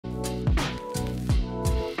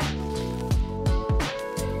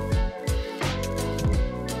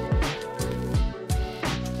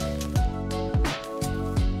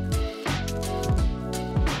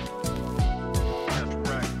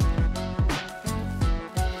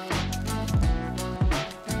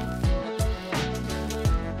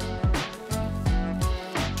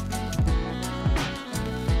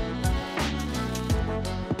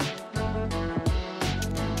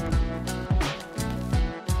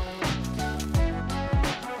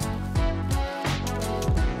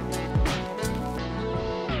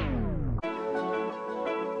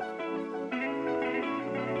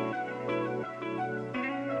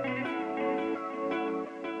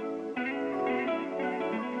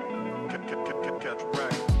catch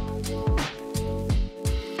wreck.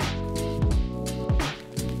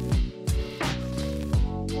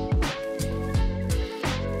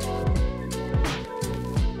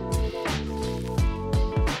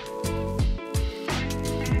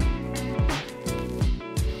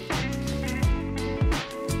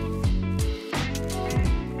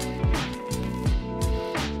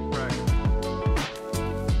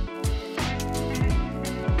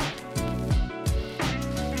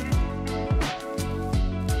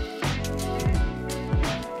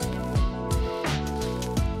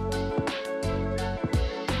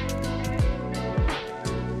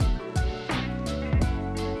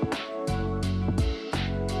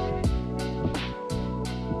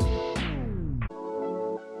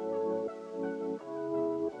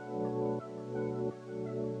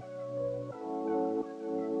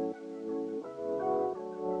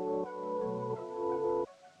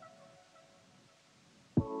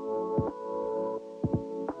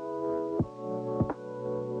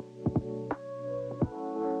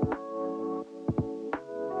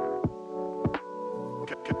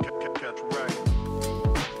 Catch wreck.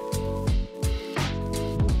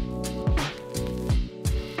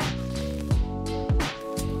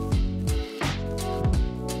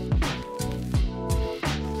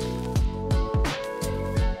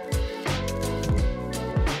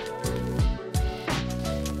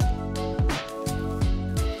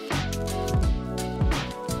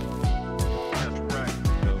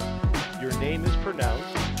 Your name is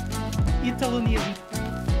pronounced Italo Nievinski.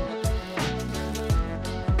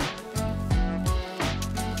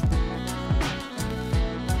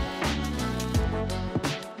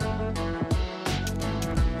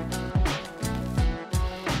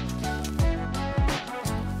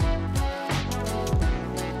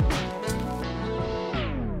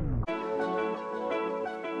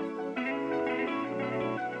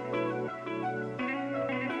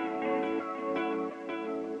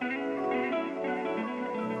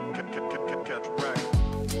 Catch wreck.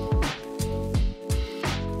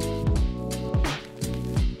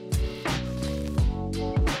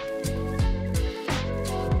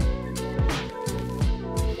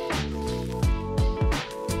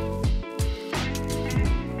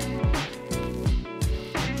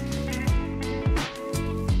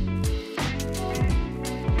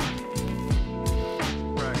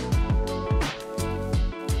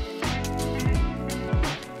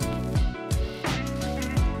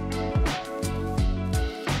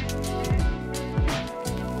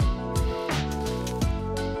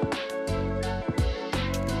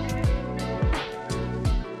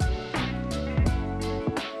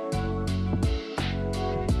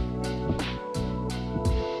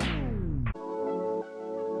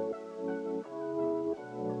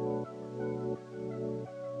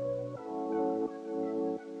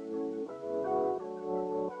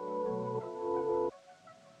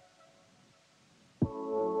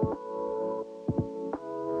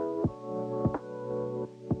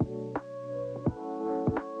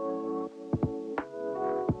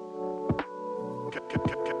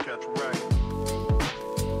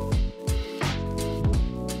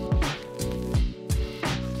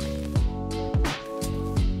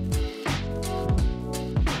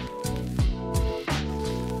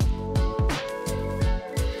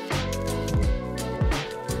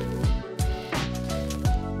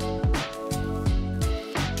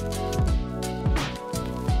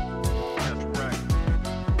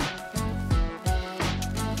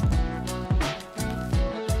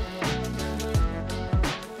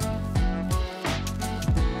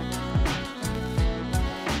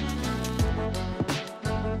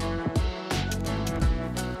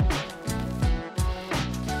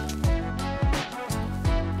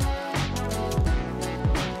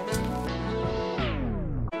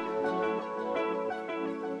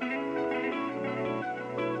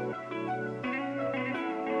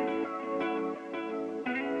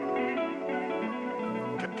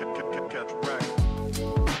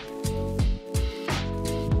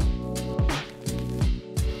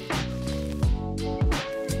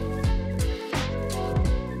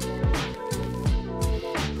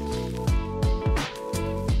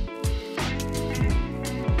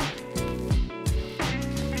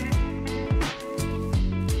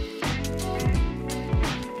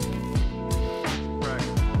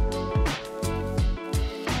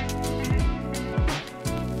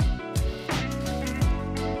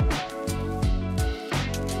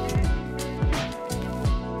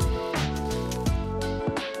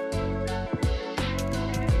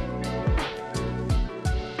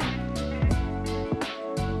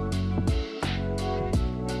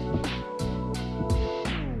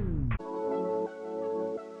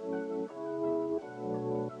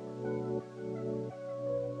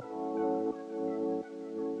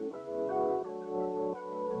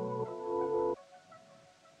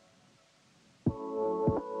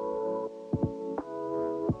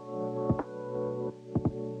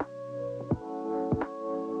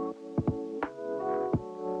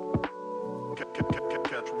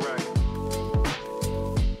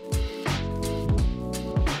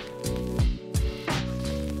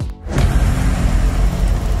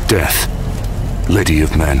 Death, Lady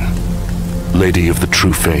of Men, Lady of the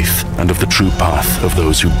true faith and of the true path of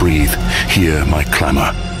those who breathe, hear my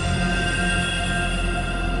clamor.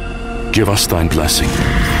 Give us thine blessing,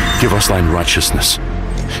 give us thine righteousness,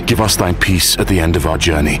 give us thine peace at the end of our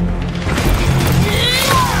journey.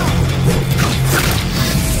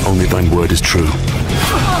 Only thine word is true.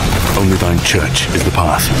 Only thine church is the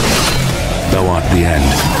path. Thou art the end,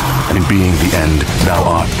 and in being the end, thou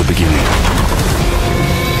art the beginning.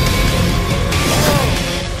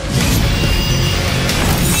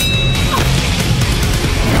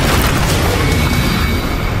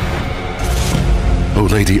 O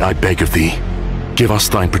Lady, I beg of thee, give us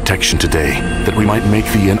thine protection today, that we might make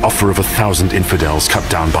thee an offer of 1,000 infidels cut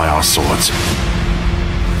down by our swords.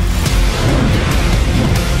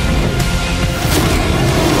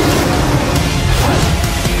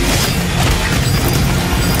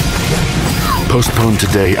 Postpone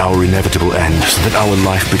today our inevitable end, so that our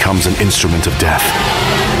life becomes an instrument of death.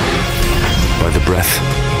 By the breath,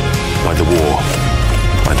 by the war,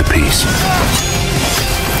 by the peace.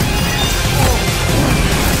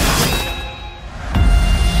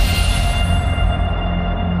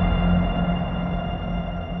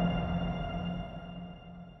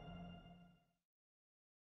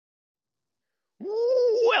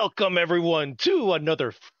 Welcome, everyone, to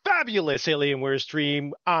another fabulous Alienware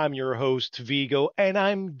stream. I'm your host, Vigo, and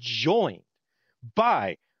I'm joined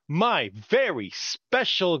by my very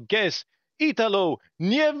special guest, Italo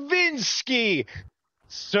Nievinski.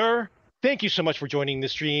 Sir, thank you so much for joining the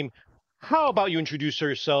stream. How about you introduce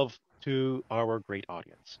yourself to our great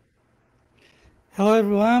audience? Hello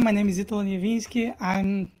everyone, my name is Italo Nievinski.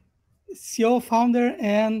 I'm CEO, founder,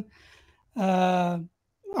 and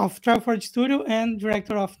of Travelforge Studio and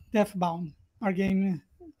director of Deathbound,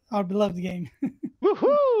 our beloved game.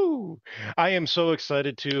 Woohoo! I am so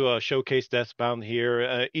excited to showcase Deathbound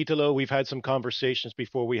here. Italo, we've had some conversations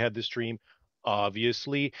before we had this stream,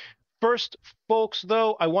 obviously. First, folks,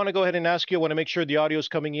 though, I want to go ahead and ask you, I want to make sure the audio is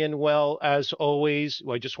coming in well, as always.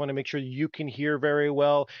 I just want to make sure you can hear very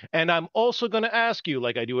well. And I'm also going to ask you,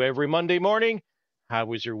 like I do every Monday morning, how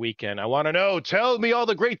was your weekend? I want to know. Tell me all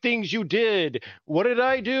the great things you did. What did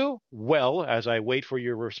I do? Well, as I wait for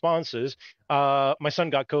your responses, my son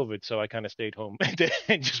got COVID, so I kind of stayed home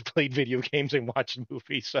and just played video games and watched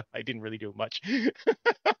movies. So I didn't really do much.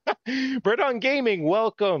 Bread on Gaming,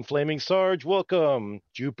 welcome. Flaming Sarge, welcome.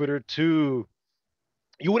 Jupiter 2.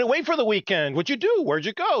 You went away for the weekend. What'd you do? Where'd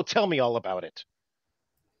you go? Tell me all about it.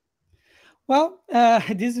 Well,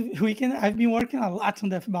 this weekend I've been working a lot on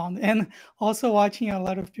Deathbound and also watching a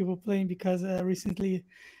lot of people playing because recently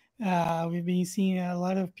we've been seeing a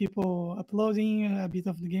lot of people uploading a bit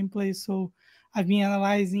of the gameplay. So I've been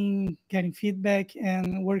analyzing, getting feedback,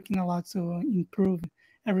 and working a lot to improve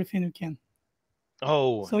everything we can.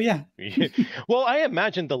 Oh, So yeah. well, I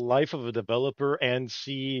imagine the life of a developer and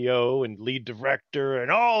CEO and lead director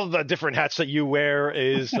and all the different hats that you wear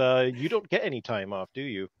is you don't get any time off, do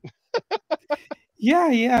you?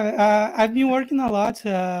 Yeah. I've been working a lot.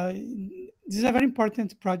 This is a very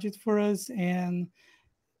important project for us, and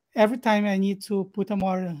every time I need to put a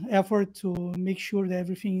more effort to make sure that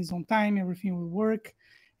everything is on time, everything will work,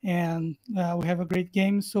 and we have a great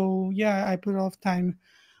game. So yeah, I put a lot of time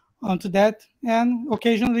onto that, and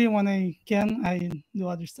occasionally when I can, I do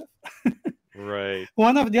other stuff. Right.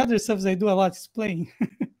 One of the other stuffs I do a lot is playing.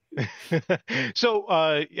 So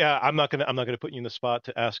yeah, I'm not gonna put you in the spot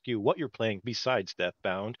to ask you what you're playing besides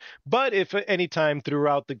Deathbound. But if at any time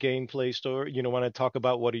throughout the gameplay story, want to talk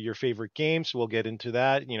about what are your favorite games, we'll get into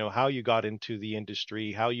that. How you got into the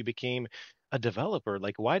industry, how you became a developer,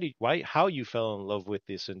 like how you fell in love with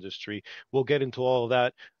this industry. We'll get into all of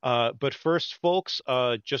that. But first, folks,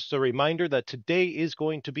 just a reminder that today is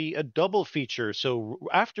going to be a double feature. So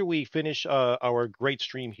after we finish our great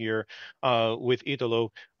stream here with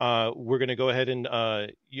Italo, we're going to go ahead and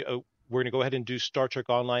we're going to go ahead and do Star Trek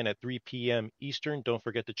Online at 3 p.m. Eastern. Don't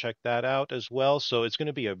forget to check that out as well. So it's going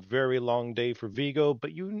to be a very long day for Vigo,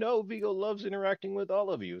 but Vigo loves interacting with all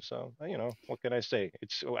of you. So, what can I say?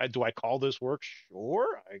 Do I call this work?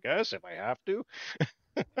 Sure, I guess if I have to.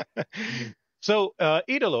 So,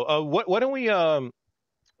 Idolo, why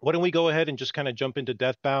don't we go ahead and just kind of jump into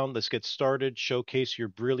Deathbound? Let's get started, showcase your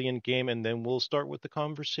brilliant game, and then we'll start with the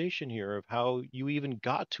conversation here of how you even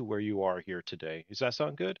got to where you are here today. Does that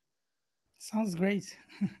sound good? Sounds great.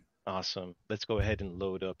 Awesome. Let's go ahead and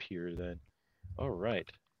load up here then. All right.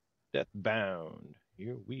 Deathbound.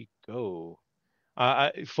 Here we go.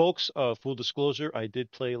 Folks, full disclosure, I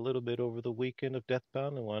did play a little bit over the weekend of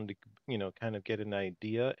Deathbound. I wanted to, kind of get an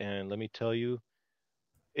idea. And let me tell you,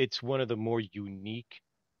 it's one of the more unique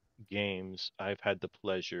games I've had the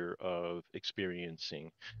pleasure of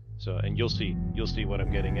experiencing. So, and you'll see what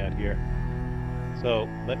I'm getting at here. So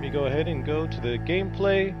let me go ahead and go to the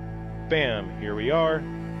gameplay. Bam, here we are.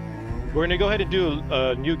 We're gonna go ahead and do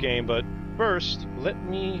a new game, but first, let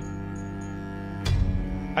me...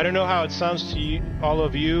 I don't know how it sounds to you, all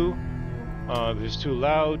of you. If it's too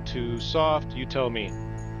loud, too soft, you tell me.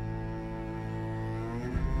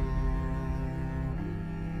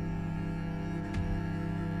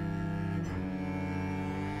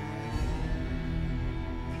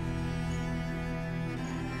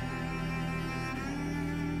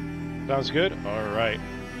 Sounds good? All right.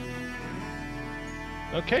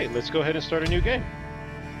 Okay, let's go ahead and start a new game.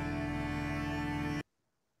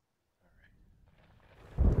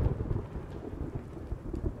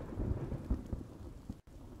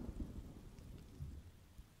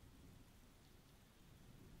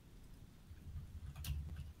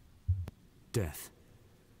 Death,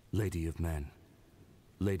 Lady of Men,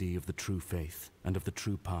 Lady of the true faith and of the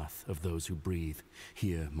true path of those who breathe,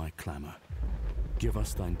 hear my clamor. Give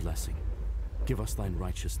us thine blessing. Give us thine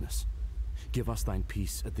righteousness. Give us thine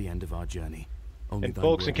peace at the end of our journey. Only and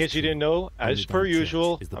folks, in case you didn't know, as per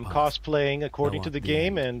usual, I'm cosplaying according to the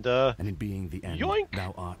game, and in being the end, yoink!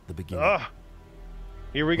 Thou art the beginning.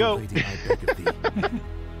 Here we go. Lady, I beg of thee,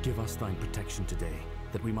 give us thine protection today,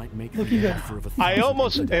 that we might make the offer of a I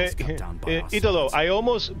almost, Italo, I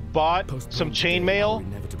almost bought some chainmail,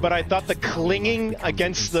 but I thought the clinging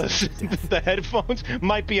against the headphones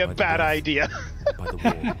might be a bad idea. By the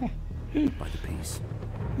war, by the peace.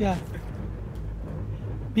 Yeah.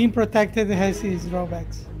 Being protected has its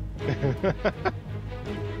drawbacks.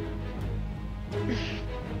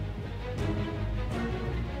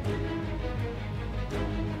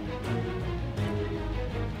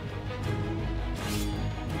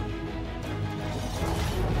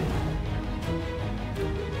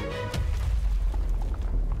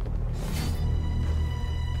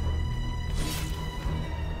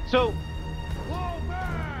 So,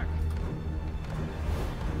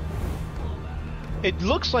 it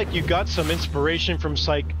looks like you got some inspiration from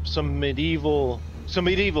some medieval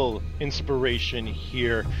inspiration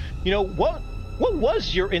here. You know, what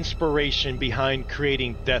was your inspiration behind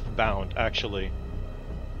creating Deathbound, actually?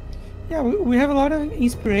 Yeah, we have a lot of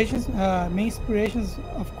inspirations. Main inspirations,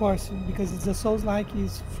 of course, because it's a Souls-like,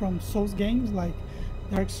 is from Souls games like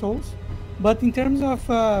Dark Souls. But in terms of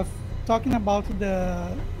talking about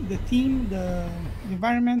the theme, the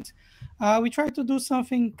environment, we try to do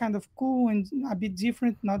something kind of cool and a bit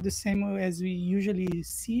different, not the same as we usually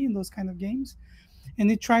see in those kind of games. And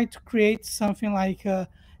we try to create something like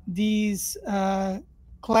this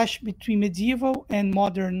clash between medieval and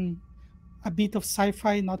modern, a bit of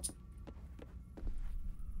sci-fi, not...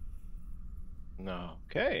 No.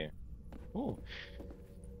 Okay. Cool.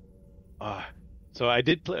 So I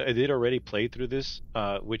did already play through this,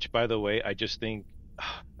 which, by the way, I just think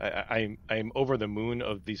I'm over the moon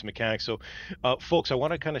of these mechanics. So, folks, I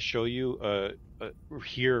want to kind of show you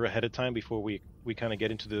here ahead of time before we kind of get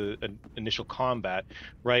into the initial combat,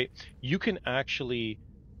 right? You can actually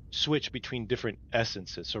switch between different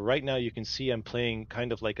essences. So right now you can see I'm playing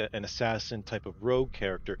kind of like an assassin type of rogue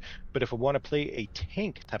character, but if I want to play a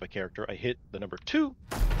tank type of character, I hit the number 2,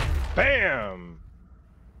 bam,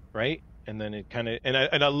 right? And then it kind of, and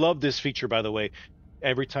I love this feature, by the way.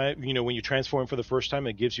 Every time, you know, when you transform for the first time,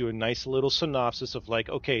 it gives you a nice little synopsis of like,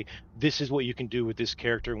 okay, this is what you can do with this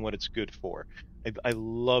character and what it's good for. I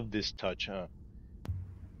love this touch, huh?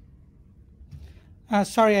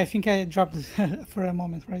 Sorry, I think I dropped for a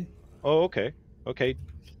moment, right? Oh, okay. Okay.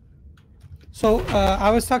 So I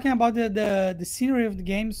was talking about the scenery of the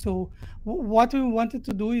game. So what we wanted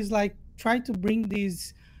to do is like try to bring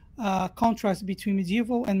these contrast between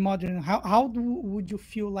medieval and modern. How would you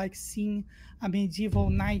feel like seeing a medieval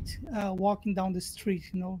knight walking down the street,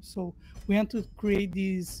 you know? So we want to create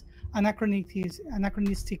this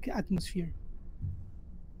anachronistic atmosphere.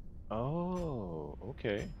 Oh,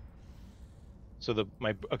 okay. So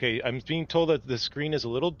I'm being told that the screen is a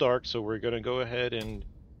little dark, so we're gonna go ahead and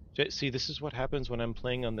see. This is what happens when I'm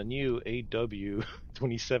playing on the new AW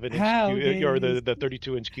 27-inch okay. or the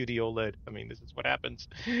 32-inch QD OLED. I mean, this is what happens.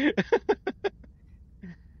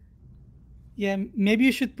 Yeah, maybe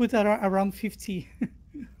you should put around 50.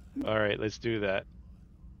 All right, let's do that.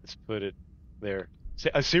 Let's put it there.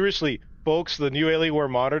 Seriously, folks, the new Alienware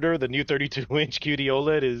monitor, the new 32-inch QD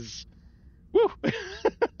OLED is, woo!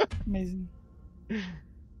 Amazing.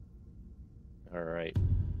 All right,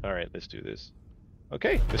 let's do this.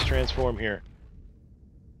 Okay, let's transform here.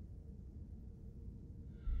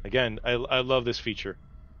 Again, I love this feature.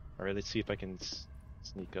 All right, let's see if I can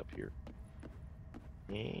sneak up here.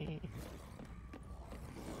 Yeah!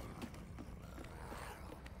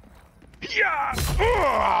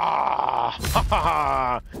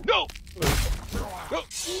 Ah! No! No!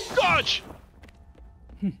 Dodge!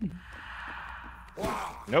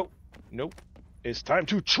 Nope. Nope. It's time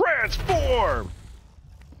to transform!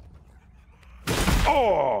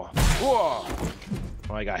 Oh! Whoa!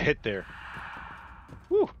 Oh, I got hit there.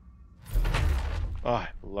 Woo! Oh, I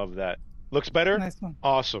love that. Looks better? Nice one.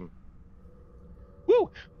 Awesome.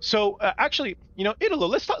 Woo! So actually, you know, Italo,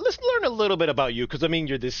 let's learn a little bit about you, because I mean,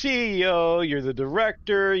 you're the CEO, you're the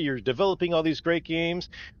director, you're developing all these great games.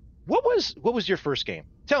 What was your first game?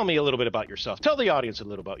 Tell me a little bit about yourself. Tell the audience a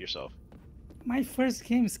little about yourself. My first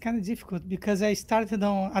game is kind of difficult because I started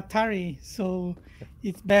on Atari, so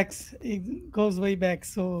it goes way back.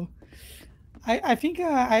 So I think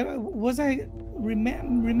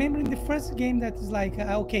remembering the first game that is like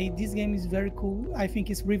okay, this game is very cool. I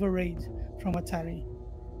think it's River Raid from Atari.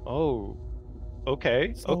 Oh,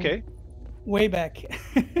 okay, So, okay. Way back.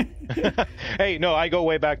 Hey, no, I go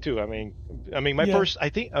way back too. I mean, my Yeah. first, I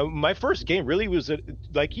think, my first game really was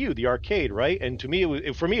like you, the arcade, right? And to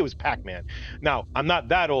me, for me, it was Pac-Man. Now, I'm not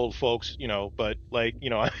that old, folks, you know, but like, you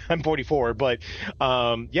know, I'm 44, but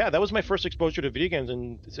yeah, that was my first exposure to video games,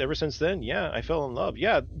 and ever since then, yeah, I fell in love.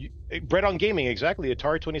 Yeah, bred on gaming, exactly.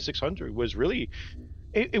 Atari 2600 was really.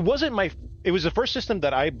 It wasn't my. It was the first system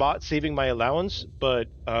that I bought saving my allowance, but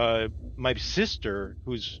my sister,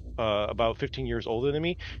 who's about 15 years older than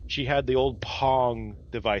me, she had the old Pong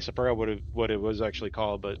device. I forgot what it was actually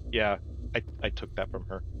called, but yeah, I took that from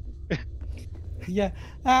her. Yeah.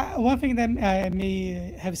 One thing that I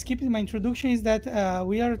may have skipped in my introduction is that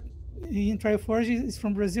we are in Triforge is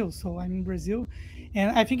from Brazil, so I'm in Brazil,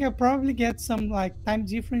 and I think I probably get some like time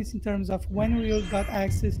difference in terms of when we got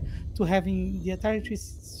access to having the Atari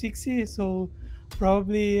 360. So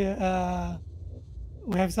probably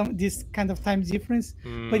we have some this kind of time difference.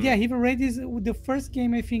 But yeah, River Raid is the first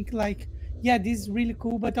game I think like yeah, this is really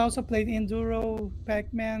cool. But I also played Enduro,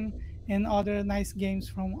 Pac-Man, and other nice games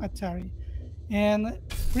from Atari. And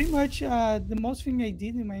pretty much the most thing I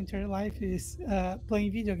did in my entire life is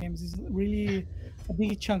playing video games. Is really a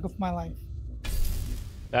big chunk of my life.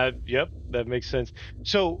 Yep, that makes sense.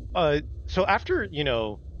 So so after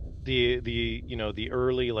the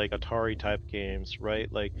early like Atari type games, right?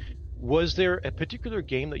 Like, was there a particular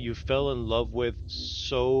game that you fell in love with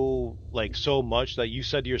so much that you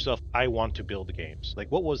said to yourself, I want to build games? Like,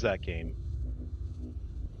 what was that game?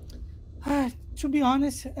 To be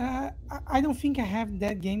honest, I don't think I have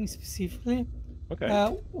that game specifically. Okay.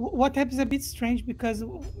 What happens is a bit strange because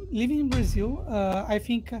living in Brazil, I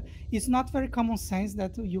think it's not very common sense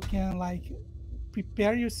that you can like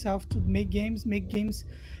prepare yourself to make games. Make games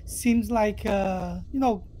seems like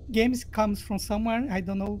games comes from somewhere. I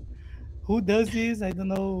don't know who does this. I don't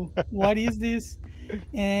know what is this.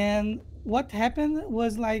 And what happened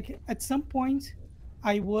was like at some point,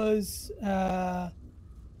 I was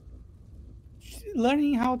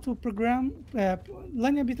learning how to program,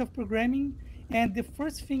 learning a bit of programming, and the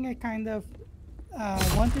first thing I kind of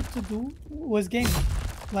wanted to do was gaming,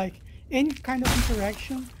 like any kind of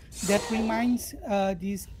interaction that reminds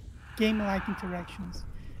these game-like interactions.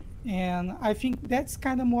 And I think that's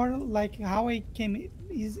kind of more like how I came.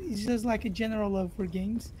 Is just like a general love for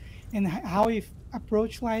games and how I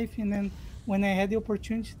approach life. And then when I had the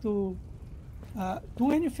opportunity to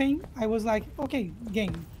do anything, I was like, okay,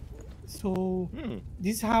 game. So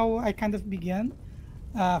this is how I kind of began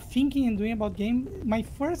thinking and doing about game. My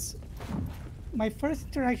first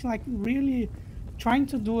interaction, like really trying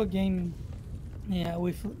to do a game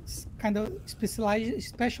with kind of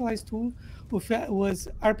specialized tool was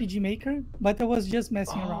RPG Maker, but I was just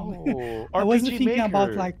messing around. I wasn't thinking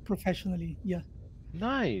about like professionally. Yeah.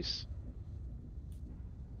 Nice.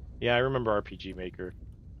 Yeah, I remember RPG Maker.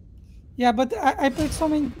 Yeah, but I played so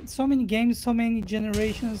many games, so many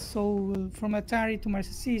generations. So from Atari to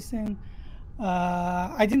Master System,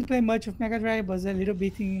 I didn't play much of Mega Drive, but a little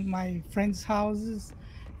bit in my friends' houses,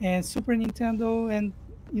 and Super Nintendo, and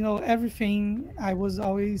everything. I was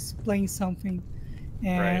always playing something,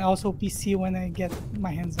 and also PC when I get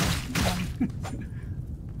my hands on.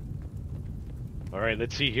 All right,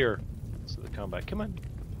 let's see here. So the combat, come on.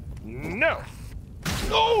 No.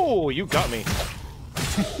 Oh, you got me.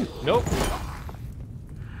 Nope.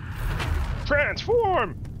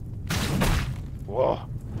 Transform! Whoa.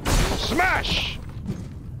 Smash!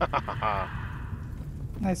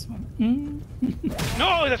 Nice one.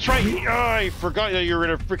 No, that's right. Oh, I forgot that you were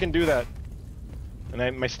gonna freaking do that.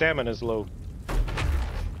 And my stamina's low.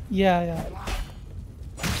 Yeah.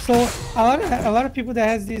 So a lot of people that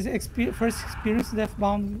has this first experience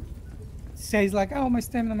Deathbound says like, oh, my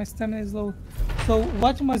stamina is low. So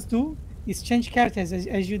what you must do is change characters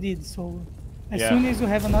as you did. So as soon as you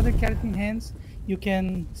have another character in hands, you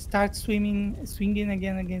can start swinging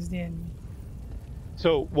again against the enemy.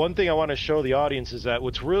 So one thing I want to show the audience is that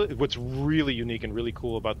what's really unique and really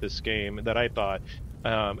cool about this game that I thought,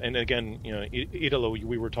 and again, you know, Italo,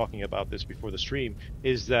 we were talking about this before the stream,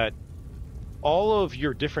 is that all of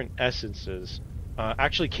your different essences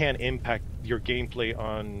actually can impact your gameplay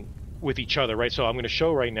with each other, right? So I'm going to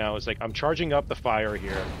show right now is like I'm charging up the fire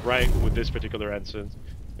here, right, with this particular essence.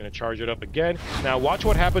 I'm going to charge it up again. Now watch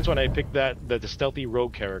what happens when I pick the stealthy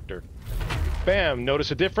rogue character. Bam! Notice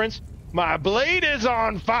a difference? My blade is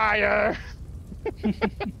on fire!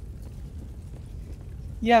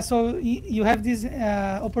 Yeah, so you have this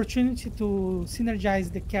opportunity to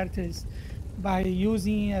synergize the characters by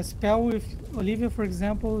using a spell with Olivia, for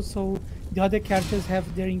example, so the other characters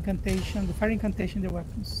have their incantation, the fire incantation, their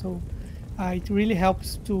weapons. So it really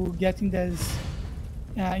helps to get in these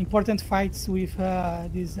important fights with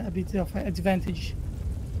this a bit of advantage.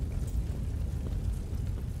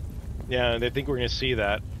 Yeah, I think we're going to see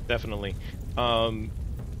that, definitely.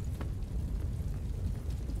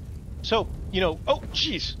 So, you know, oh,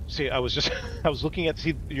 jeez. See, I was looking at,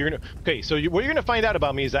 see, okay, so what you're going to find out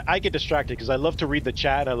about me is that I get distracted because I love to read the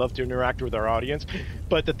chat, I love to interact with our audience.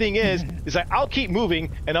 But the thing is that I'll keep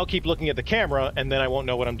moving and I'll keep looking at the camera and then I won't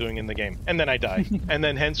know what I'm doing in the game. And then I die. And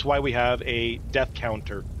then hence why we have a death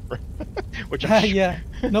counter. Which yeah,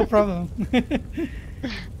 no problem.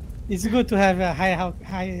 It's good to have a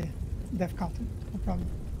high death counter, no problem.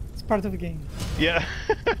 It's part of the game. Yeah.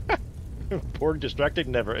 Poor distracted,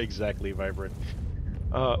 never exactly vibrant.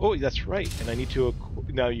 Oh, that's right. And I need to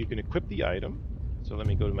now you can equip the item. So let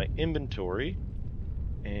me go to my inventory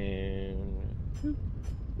and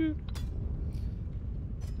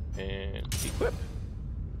equip.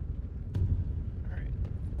 All right.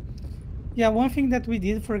 Yeah, one thing that we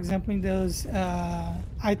did, for example, in those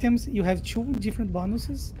items, you have 2 different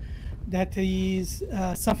bonuses. That is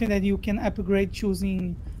something that you can upgrade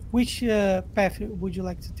choosing which path would you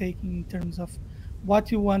like to take in terms of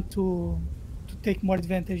what you want to take more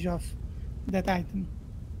advantage of that item.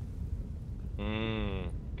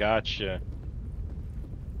 Gotcha.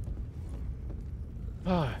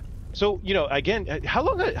 So, you know, again, how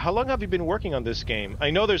long have you been working on this game? I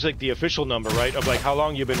know there's like the official number, right, of like how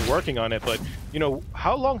long you've been working on it, but you know,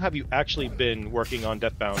 how long have you actually been working on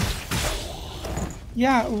Deathbound?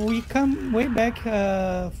 Yeah, we come way back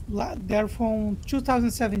there from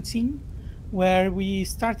 2017, where we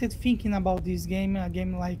started thinking about this game, a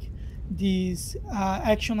game like this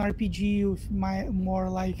action RPG with more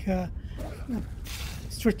like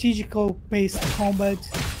strategical based combat,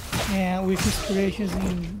 and with inspirations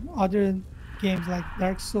in other games like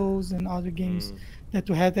Dark Souls and other games that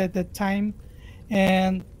we had at that time.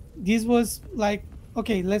 And this was like,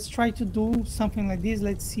 okay, let's try to do something like this.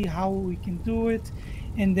 Let's see how we can do it.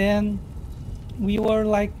 And then we were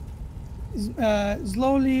like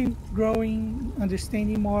slowly growing,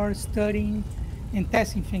 understanding more, studying, and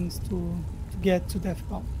testing things to get to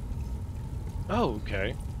Deathbound. Oh,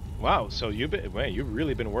 okay. Wow. So you've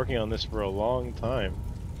really been working on this for a long time.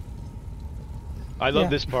 I love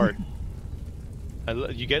this part.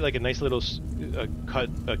 You get like a nice little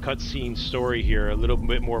cut scene story here, a little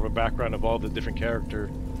bit more of a background of all the different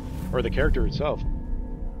character, or the character itself.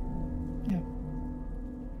 Yeah.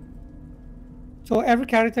 So every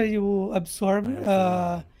character you absorb,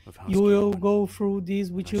 you will go through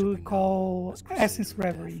this, which you call Essence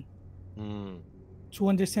Reverie, to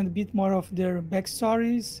understand a bit more of their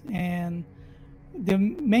backstories and the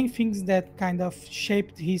main things that kind of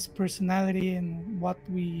shaped his personality and what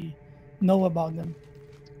we know about them.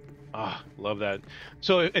 Ah, love that.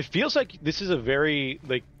 So it feels like this is a very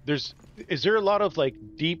like is there a lot of like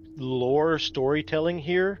deep lore storytelling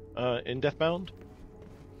here in Deathbound?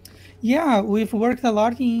 Yeah, we've worked a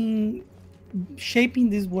lot in shaping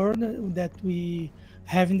this world that we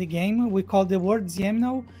have in the game. We call the world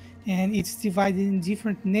Ziemno, and it's divided in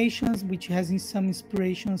different nations, which has some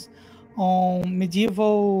inspirations on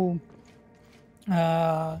medieval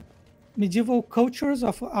cultures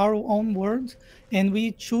of our own world, and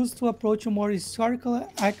we choose to approach a more historical,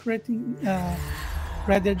 accurate,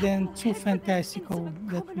 rather than too fantastical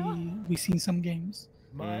that we see in some games.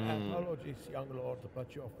 My apologies, young lord,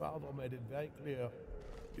 but your father made it very clear.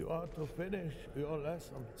 You are to finish your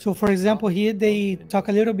lesson. So, for example, here they talk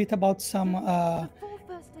a little bit about some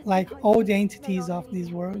like all the entities of this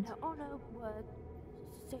world.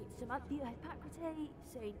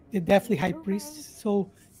 The Deathly High Priest. So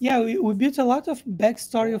yeah, we built a lot of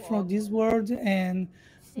backstory from this world, and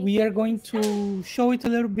we are going to show it a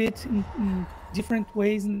little bit in different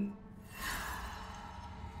ways.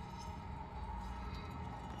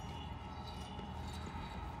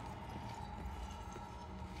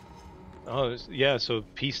 Oh, yeah, so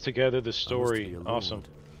piece together the I was to story. be a Awesome. lord,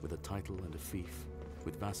 with a title and a fief,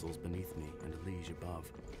 with vassals beneath me and a liege above.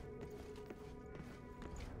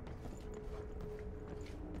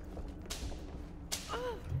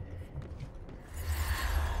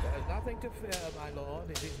 There's nothing to fear, my lord.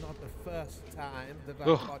 It is not the first time that I've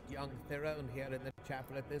Ugh. got young Tyrone here in the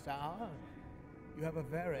chapel at this hour. You have a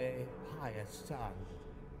very pious son.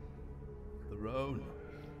 Tyrone,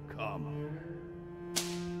 come.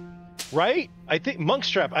 Right? I think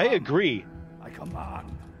Monkstrap, I agree. I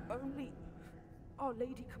command. Only Our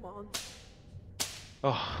Lady commands.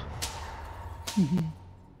 Oh.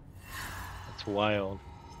 That's wild.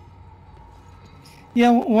 Yeah,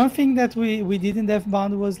 one thing that we did in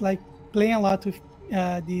Deathbound was like playing a lot with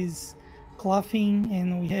this clothing,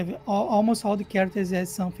 and we have almost all the characters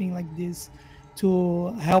has something like this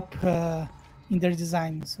to help in their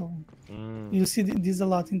design. So you see this a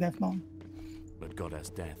lot in Deathbound. But Goddess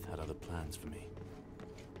Death had other plans for me.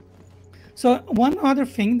 So one other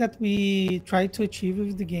thing that we try to achieve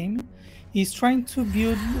with the game is trying to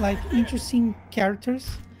build like interesting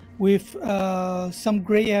characters with some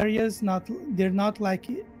gray areas. They're not like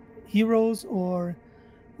heroes or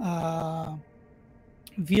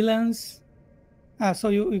villains. So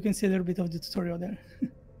you can see a little bit of the tutorial there.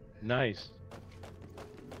 Nice.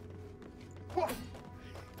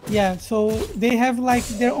 Yeah, so they have like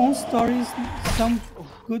their own stories. Some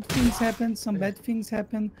good things happen, some bad things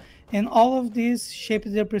happen, and all of these shape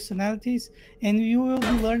their personalities, and you will be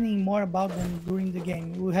learning more about them during the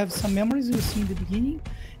game. We'll have some memories you'll see in the beginning,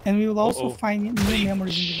 and we will also find new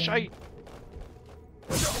memories in the game. Shite.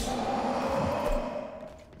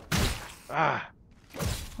 Ah.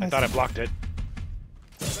 I thought I blocked it.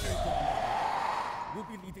 We'll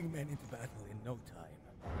be leading men into battle in no time.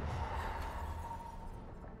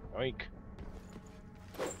 Oink.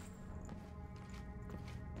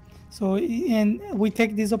 So, and we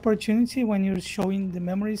take this opportunity when you're showing the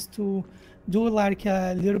memories to do like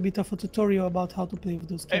a little bit of a tutorial about how to play with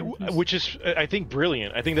those characters. Which is, I think,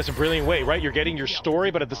 brilliant. I think that's a brilliant way, right? You're getting your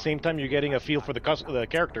story, but at the same time, you're getting a feel for the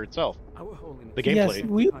character itself, the gameplay.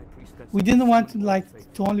 Yes, we didn't want to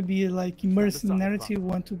like to only be like immersed in the narrative. We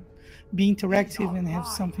want to be interactive and have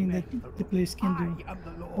something that the players can do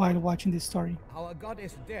while watching this story. Our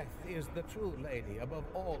goddess Death is the true lady above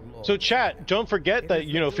all lords. So chat, don't forget that,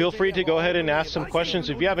 feel free to go ahead and ask some questions.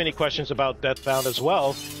 If you have any questions about Deathbound as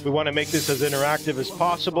well, we want to make this as interactive as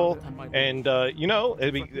possible. And, I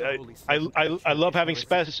love having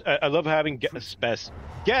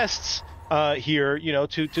guests here,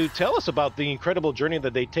 to tell us about the incredible journey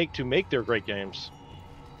that they take to make their great games.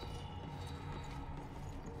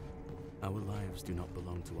 Our lives do not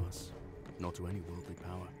belong to us, nor to any worldly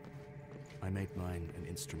power. I made mine an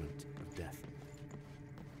instrument of death.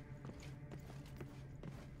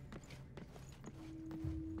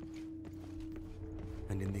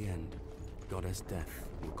 And in the end, Goddess Death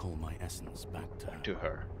will call my essence back to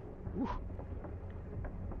her. Whew.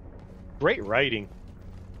 Great writing.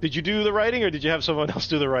 Did you do the writing, or did you have someone else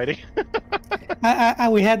do the writing?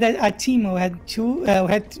 We had a team. We had we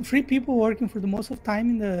had 3 people working for the most of time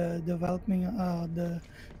in the development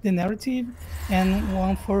the narrative, and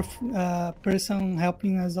 1 4th person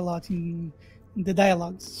helping us a lot in the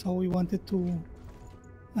dialogues. So we wanted to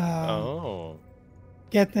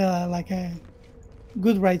get like a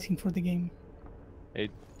good writing for the game.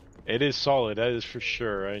 It is solid. That is for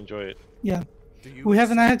sure. I enjoy it. Yeah, we have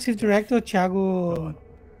a narrative director, Thiago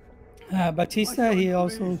Batista. He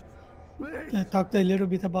also talked a little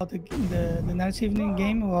bit about the narrative in the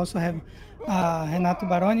game. We also have Renato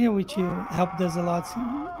Baroni, which helped us a lot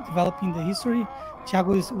developing the history.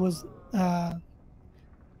 Thiago was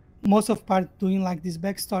most of part doing like this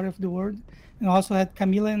backstory of the world, and also had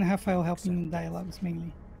Camila and Rafael helping in dialogues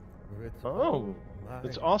mainly. Oh,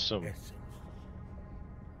 that's awesome.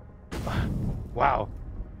 Wow.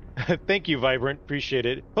 Thank you, Vibrant. Appreciate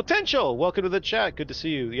it. Potential, welcome to the chat. Good to see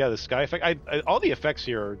you. Yeah, the sky effect. All the effects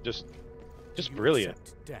here are just brilliant.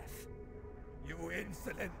 Death. You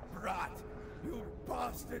insolent brat! You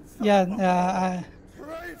bastard! Yeah,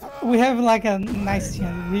 we have like a nice team,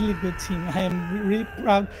 a really good team. I am really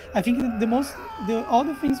proud. I think all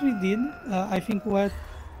the things we did, I think what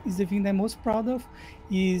is the thing that I'm most proud of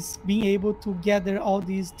is being able to gather all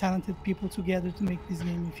these talented people together to make this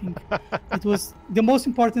game. I think it was the most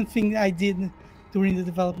important thing I did during the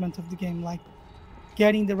development of the game, like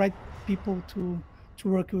getting the right people to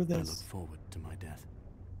work with I us. look forward to my death.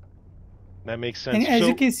 That makes sense. And as So-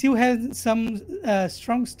 you can see, we have some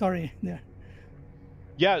strong story there.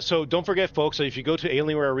 Yeah, so don't forget, folks, if you go to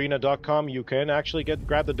alienwarearena.com, you can actually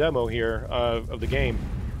grab the demo here of the game.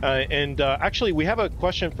 Actually, we have a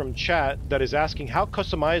question from chat that is asking, how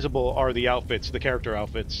customizable are the outfits, the character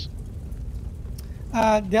outfits?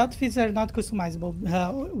 The outfits are not customizable.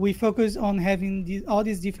 We focus on having all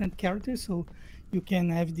these different characters, so you can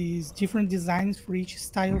have these different designs for each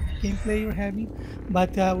style of gameplay you're having.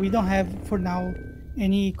 But we don't have, for now,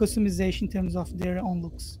 any customization in terms of their own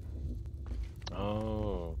looks.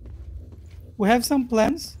 Oh. We have some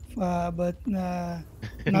plans, but not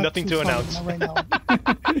Nothing too to solid announce. right now.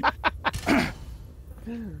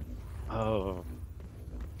 Oh.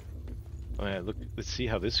 Oh yeah, look, let's see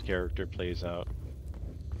how this character plays out.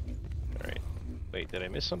 Alright. Wait, did I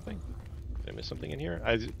miss something? Did I miss something in here?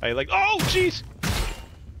 I like, oh jeez!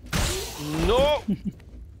 No!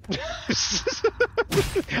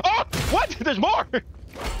 Oh! What? There's more!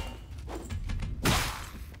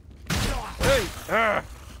 Hey! Ah!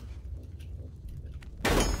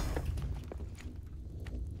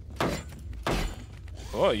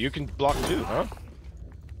 Oh, you can block too, huh?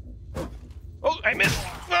 Oh, I missed!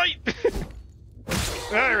 Right.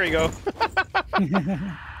 There we go.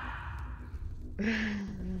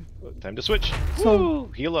 Time to switch. So-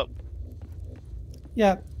 Woo! Heal up.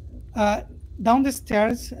 Yeah. Down the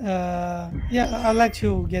stairs. Yeah, I'll let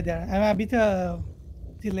you get there. I'm a bit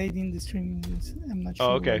delayed in the stream. I'm not sure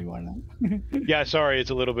Oh, okay. where you are now. Yeah, sorry,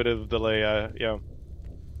 it's a little bit of delay. Yeah.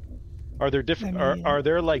 Are there different? Let me, Are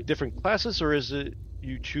there like different classes, or is it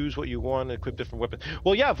you choose what you want and equip different weapons?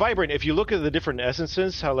 Well, yeah, Vibrant. If you look at the different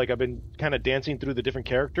essences, how like I've been kind of dancing through the different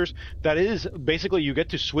characters, that is basically you get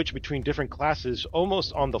to switch between different classes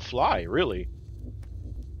almost on the fly, really.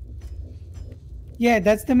 Yeah,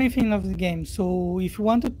 that's the main thing of the game. So if you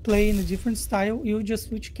want to play in a different style, you just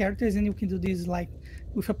switch characters, and you can do this like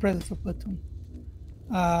with a press of a button.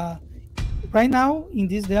 Right now in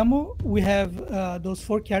this demo, we have those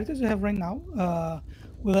 4 characters we have right now.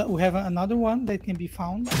 We have another one that can be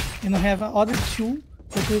found, and we have other 2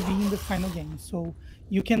 that will be in the final game. So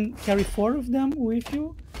you can carry 4 of them with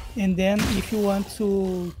you, and then if you want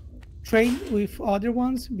to trade with other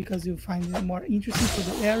ones because you find it more interesting for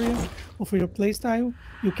the area or for your playstyle,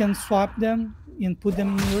 you can swap them and put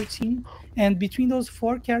them in your team. And between those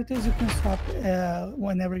 4 characters, you can swap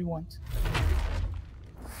whenever you want.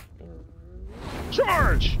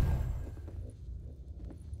 Charge!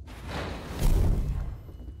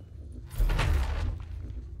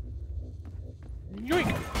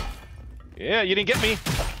 Yoink! Yeah, you didn't get me.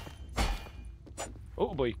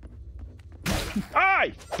 Oh boy.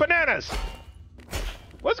 Aye! Bananas!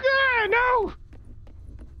 What's good? No!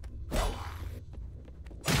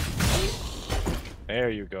 There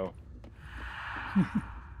you go.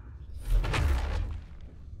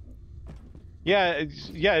 Yeah,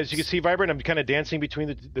 as you can see, Vibrant, I'm kind of dancing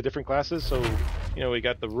between the different classes. So, you know, we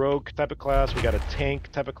got the rogue type of class, we got a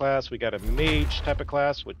tank type of class, we got a mage type of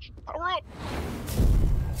class, which power up.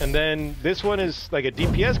 And then this one is like a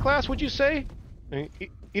DPS class, would you say?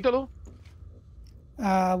 Italo?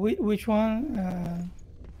 Which one?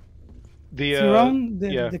 The Theron,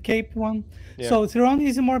 yeah. the cape one. Yeah. So Theron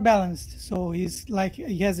is more balanced. So he's like,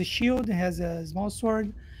 he has a shield, he has a small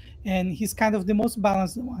sword, and he's kind of the most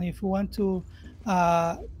balanced one. If you want to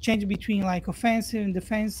change between like offensive and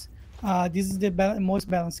defense, this is the most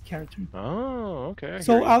balanced character. Oh, okay.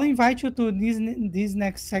 So I'll invite you to this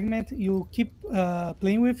next segment. You keep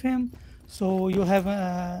playing with him, so you have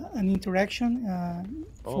an interaction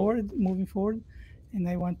moving forward, and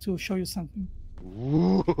I want to show you something.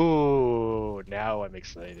 Ooh, now I'm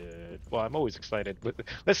excited. Well, I'm always excited. But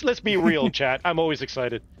let's be real, chat. I'm always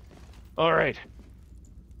excited. All right.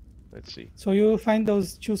 Let's see. So you'll find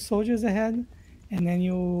those 2 soldiers ahead, and then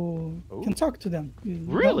you can talk to them.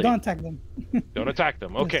 Really? Don't attack them. Don't attack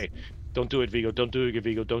them. Yes. Okay. Don't do it, Vigo. Don't do it,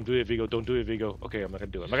 Vigo. Don't do it, Vigo. Don't do it, Vigo. Okay, I'm not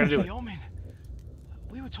gonna do it. I'm not gonna do it. Yeoman,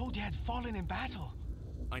 we were told you had fallen in battle.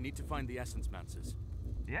 I need to find the essence mances.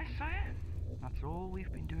 Yes, sire. That's all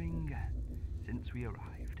we've been doing since we arrived.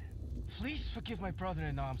 Please forgive my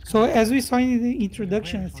brother-in-arms. So as we saw in the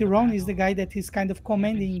introduction, Theron is the guy that is kind of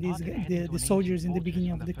commanding the soldiers in the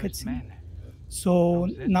beginning of the cutscene. So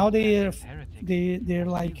now they're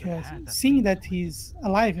like seeing that he's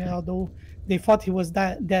alive, although they thought he was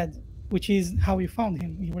dead, which is how we found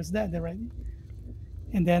him. He was dead already.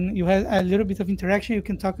 And then you have a little bit of interaction. You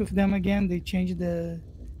can talk with them again. They change the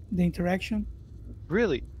interaction.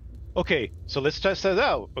 Really? Okay, so let's test that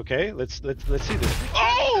out. Okay, let's see this.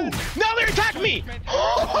 Oh! Now they're attacking me!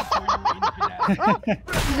 Oh,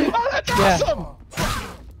 that's awesome!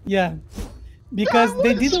 Yeah. because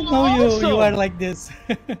they was didn't know you are awesome! like this.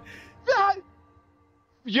 That,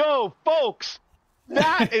 yo, folks,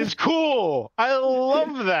 that is cool. I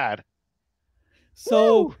love that.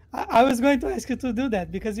 So Woo! I was going to ask you to do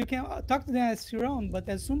that because you can talk to them as your own, but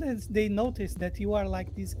as soon as they notice that you are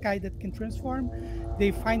like this guy that can transform,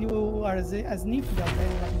 they find you are as an infidel,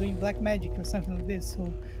 right? Like doing black magic or something like this.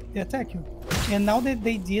 So they attack you. And now that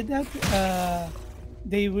they did that,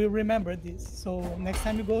 they will remember this. So next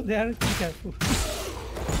time you go there, be careful.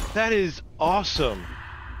 That is awesome.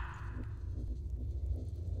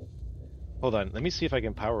 Hold on, let me see if I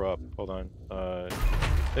can power up. Hold on.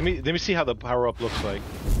 Let me see how the power up looks like.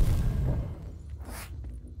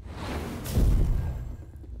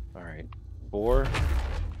 All right, 4.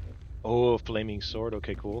 Oh, flaming sword.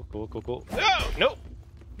 Okay, cool. Oh, nope,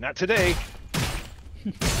 not today.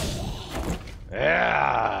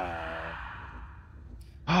 Yeah.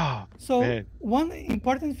 Oh, So man. one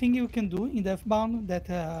important thing you can do in Deathbound that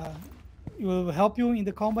will help you in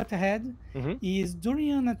the combat ahead is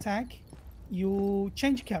during an attack, you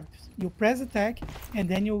change characters. You press attack, and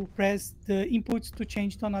then you press the inputs to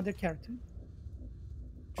change to another character.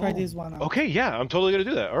 Try this one out. Okay, yeah, I'm totally gonna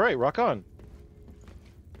do that. All right, rock on.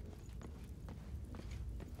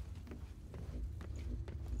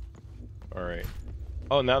 All right.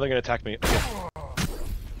 Oh, now they're gonna attack me. Okay.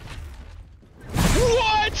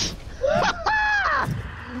 What?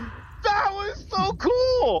 That was so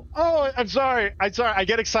cool! Oh, I'm sorry. I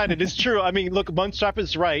get excited. It's true. I mean, look, Munstrap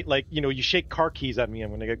is right. Like, you know, you shake car keys at me,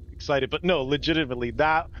 I'm gonna get excited. But no, legitimately,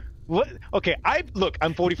 that. What? Okay,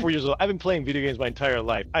 I'm 44 years old. I've been playing video games my entire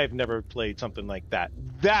life. I have never played something like that.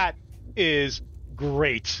 That is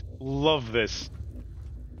great. Love this.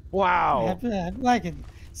 Wow. I like it.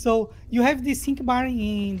 So you have the sync bar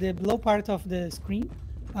in the below part of the screen.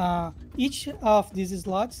 Each of these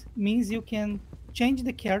slots means you can change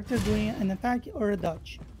the character during an attack or a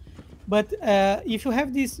dodge. But if you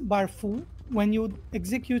have this bar full, when you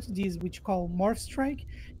execute this, which call morph strike,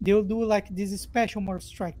 they will do like this special morph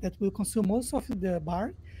strike that will consume most of the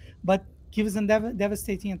bar, but gives a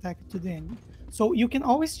devastating attack to the enemy. So you can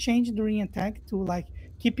always change during attack to like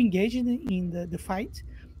keep engaged in the fight.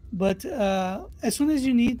 But as soon as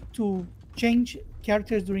you need to change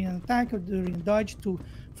characters during an attack or during a dodge to,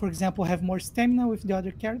 for example, have more stamina with the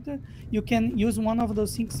other character, you can use one of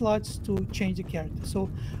those sync slots to change the character. So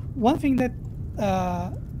one thing that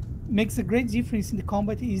makes a great difference in the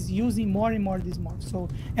combat is using more and more this morph. So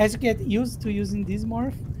as you get used to using this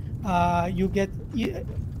morph, you get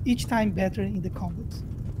each time better in the combat.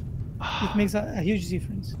 It makes a huge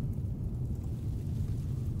difference.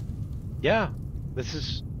 Yeah, this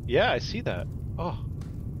is. Yeah, I see that. Oh.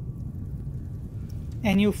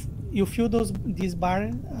 And you fill this bar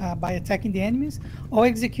by attacking the enemies or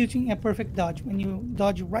executing a perfect dodge. When you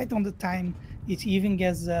dodge right on the time, it even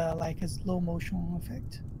gets like a slow motion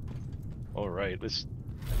effect. All right, let's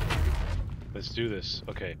do this.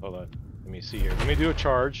 Okay, hold on. Let me see here. Let me do a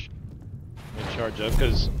charge. Let me charge up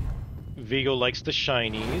because Vigo likes the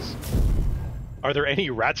shinies. Are there any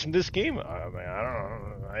rats in this game?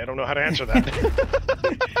 I don't know how to answer that.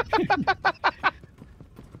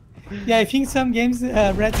 Yeah, I think some games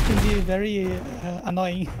rats can be very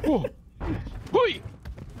annoying. Oh. Hoi!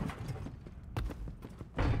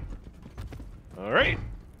 All right.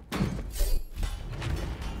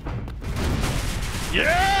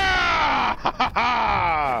 Yeah! Ha ha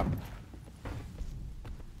ha!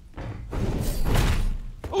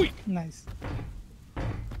 Oi! Nice.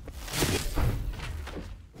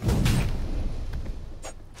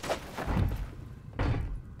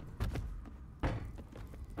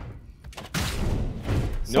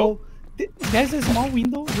 So there's a small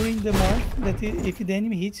window during the morph that if the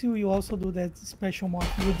enemy hits you, you also do that special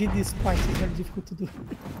morph. You did this twice, it's very difficult to do.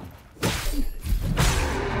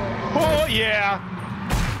 Oh yeah!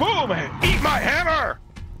 Boom! Eat my hammer!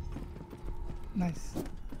 Nice.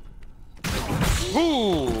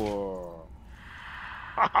 Ooh!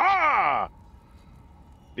 Ha ha!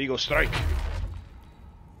 Vigo strike.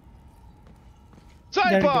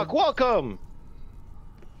 Zybok, welcome!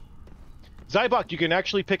 Zybok, you can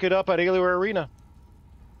actually pick it up at Alienware Arena.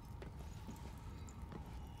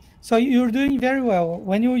 So you're doing very well.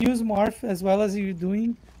 When you use morph as well as you're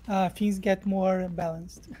doing, things get more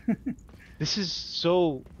balanced. This is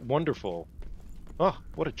so wonderful. Oh,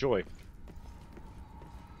 what a joy.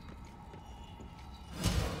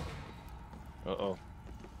 Uh-oh.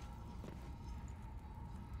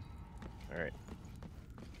 Alright.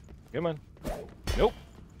 Come on. Nope.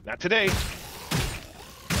 Not today.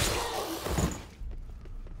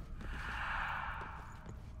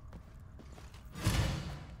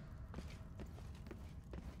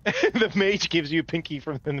 The mage gives you a pinky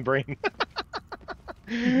from in the brain.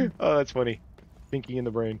 Oh, that's funny. Pinky in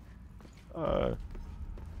the brain.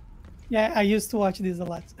 Yeah, I used to watch this a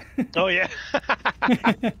lot. Oh yeah.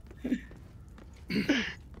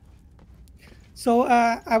 So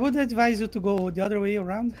I would advise you to go the other way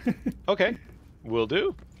around. Okay, will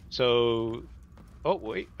do. So, oh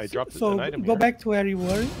wait, I dropped So an item go here. back to where you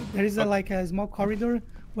were. There is like a small corridor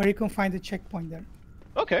where you can find the checkpoint there.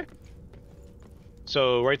 Okay.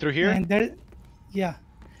 So right through here. And there, yeah,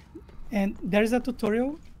 and there's a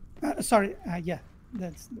tutorial. Yeah,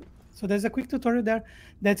 that's so. There's a quick tutorial there.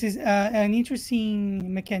 That is an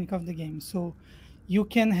interesting mechanic of the game. So you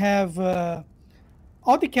can have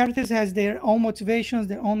all the characters has their own motivations,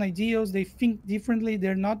 their own ideals. They think differently.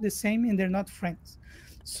 They're not the same, and they're not friends.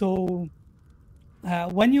 So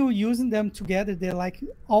when you're using them together, they're like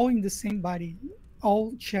all in the same body,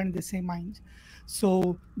 all sharing the same mind.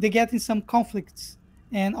 So they get in some conflicts,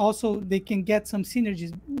 and also they can get some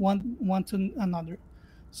synergies one to another.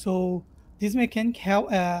 So this mechanic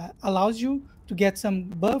allows you to get some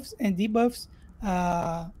buffs and debuffs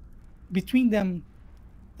between them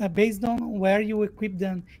based on where you equip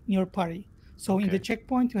them in your party. So in the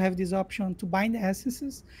checkpoint, you have this option to bind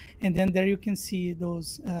essences, and then there you can see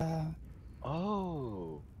those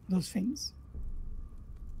those things.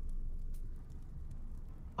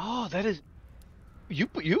 Oh, that is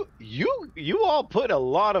you all put a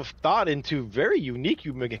lot of thought into very unique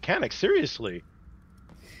mechanics. Seriously.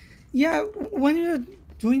 Yeah, when you're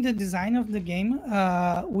doing the design of the game,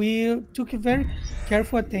 we took a very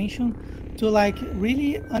careful attention to like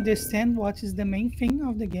really understand what is the main thing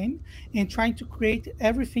of the game and trying to create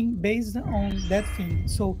everything based on that thing.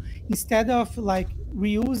 So instead of like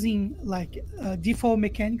reusing like default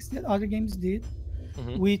mechanics that other games did,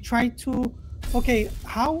 we tried to, okay,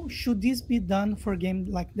 how should this be done for a game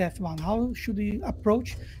like Deathbound? How should we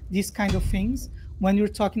approach these kind of things when you're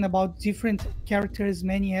talking about different characters,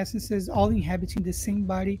 many essences, all inhabiting the same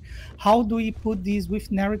body? How do we put this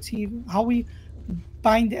with narrative? How we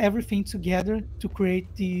bind everything together to create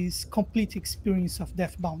this complete experience of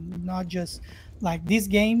Deathbound, not just like this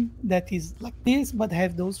game that is like this but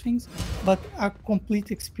have those things, but a complete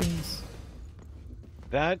experience.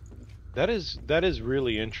 That is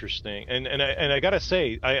really interesting, and I gotta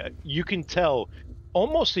say, you can tell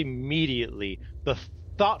almost immediately the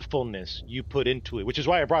thoughtfulness you put into it, which is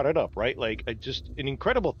why I brought it up, right? Like just an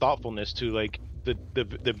incredible thoughtfulness to like the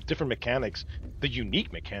different mechanics, the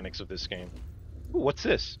unique mechanics of this game. Ooh, what's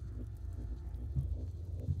this?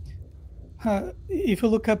 If you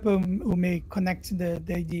look up, we may connect the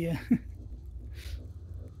idea.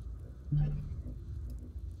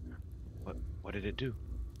 What did it do?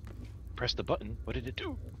 Press the button. What did it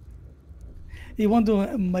do? It won't do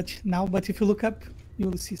much now, but if you look up,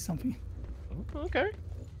 you'll see something. Okay.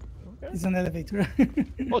 It's an elevator.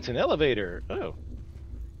 Oh, it's an elevator. Oh.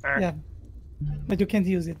 Yeah, but you can't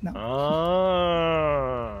use it now.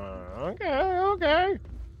 Oh, okay.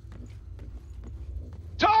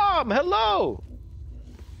 Tom, hello.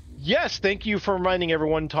 Yes, thank you for reminding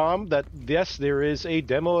everyone, Tom, that yes, there is a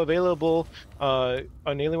demo available on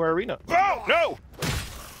Alienware Arena. Oh no!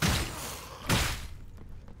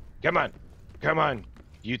 Come on.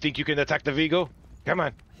 You think you can attack the Vigo? Come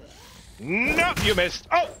on. No, you missed.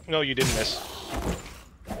 Oh, no, you didn't miss.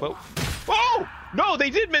 Whoa. Oh, no,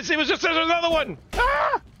 they did miss. It was just there's another one.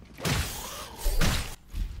 Ah!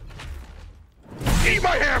 Eat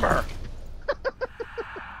my hammer.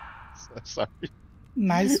 Sorry.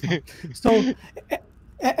 Nice. So,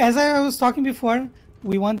 as I was talking before,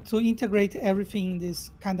 we want to integrate everything in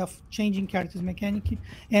this kind of changing characters mechanic.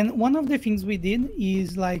 And one of the things we did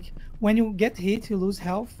is like when you get hit, you lose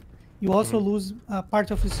health. You also lose part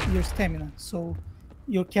of your stamina. So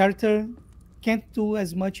your character can't do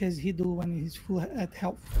as much as he do when he's full at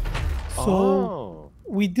health. So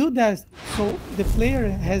we do that so the player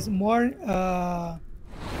has more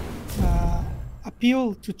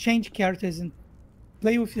appeal to change characters and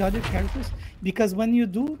play with the other characters, because when you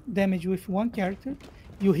do damage with one character,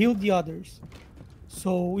 you heal the others.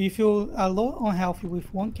 So if you are low on health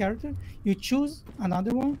with one character, you choose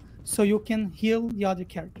another one so you can heal the other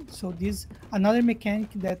character. So this another mechanic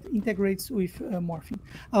that integrates with morphing.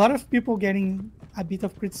 A lot of people getting a bit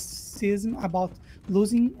of criticism about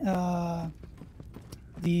losing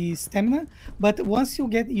the stamina, but once you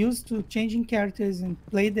get used to changing characters and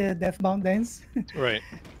play the Deathbound dance, right,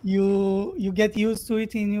 you get used to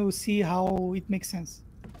it and you see how it makes sense.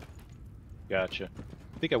 Gotcha.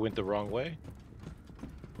 I think I went the wrong way.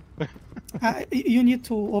 You need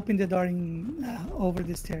to open the door over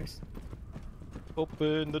the stairs.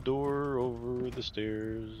 Open the door over the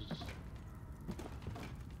stairs.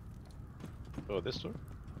 Oh, this door.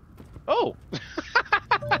 Oh.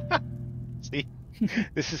 See,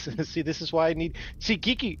 this is why I need. See,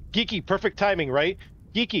 geeky, perfect timing, right?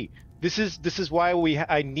 Geeky. This is why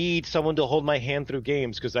I need someone to hold my hand through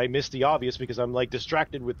games, because I miss the obvious because I'm like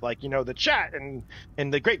distracted with like the chat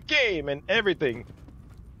and the great game and everything.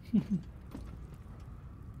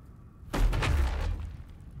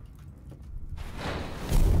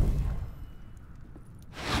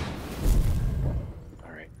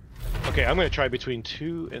 All right. Okay, I'm gonna try between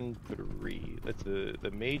 2 and 3. That's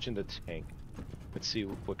the mage and the tank. Let's see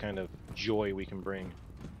what kind of joy we can bring.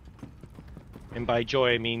 And by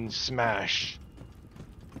joy I mean smash.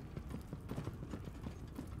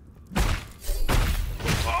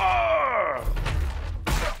 Oh,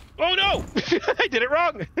 oh no! I did it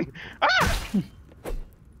wrong! Ah!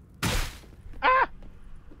 Ah!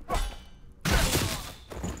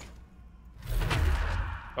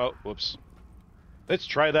 Oh, whoops. Let's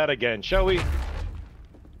try that again, shall we?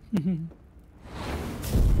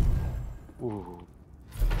 Ooh.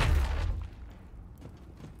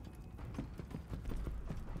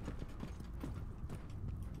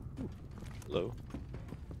 Hello.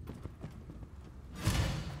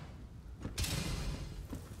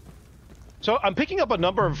 So I'm picking up a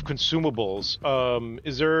number of consumables.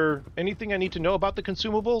 Is there anything I need to know about the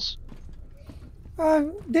consumables?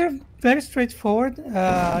 They're very straightforward.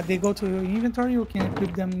 They go to your inventory. You can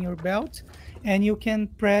equip them in your belt, and you can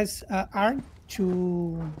press R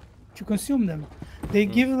to consume them. They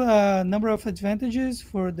give a number of advantages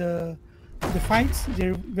for the fights.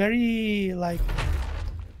 They're very like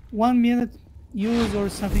 1 minute use or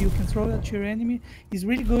something you can throw at your enemy. Is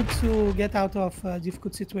really good to get out of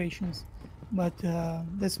difficult situations, but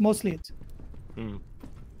that's mostly it.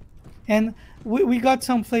 And we got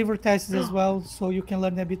some flavor tests as well, so you can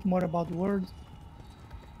learn a bit more about the world.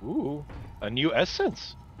 Ooh, a new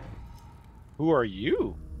essence. Who are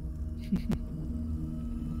you?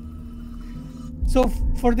 So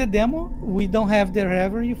for the demo, we don't have the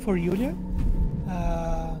reverie for Yulia,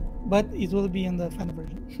 but it will be in the final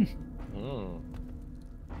version.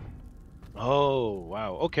 Oh,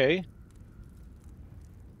 wow. Okay.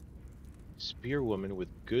 Spearwoman with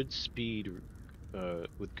good speed,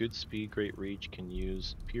 great reach, can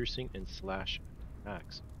use piercing and slash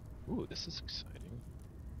attacks. Ooh, this is exciting.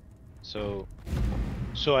 So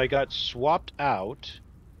I got swapped out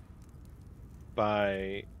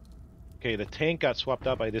by. Okay, the tank got swapped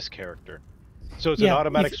out by this character. So it's an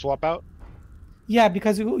automatic swap out? Yeah,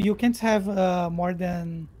 because you can't have more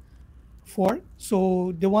than 4.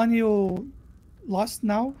 So the one you lost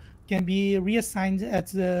now can be reassigned at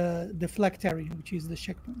the phylactery, which is the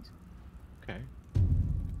checkpoint. Okay.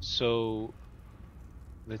 So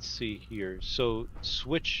let's see here. So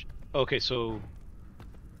switch. Okay, so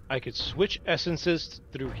I could switch essences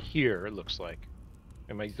through here, it looks like.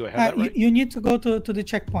 Do I have that right? You need to go to the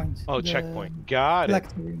checkpoint. Oh, checkpoint. Got it.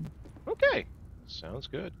 Okay. Sounds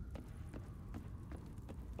good.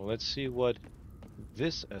 Well, let's see what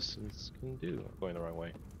this essence can do. I'm going the wrong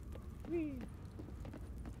way. Whee.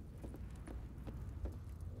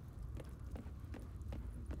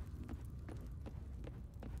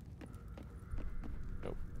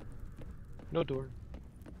 Nope. No door.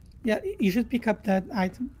 Yeah, you should pick up that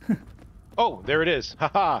item. Oh, there it is.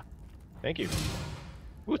 Haha. Thank you.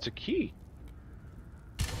 Ooh, it's a key.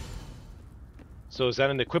 So is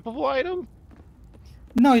that an equipable item?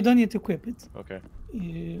 No, you don't need to equip it. Okay.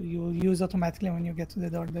 You use automatically when you get to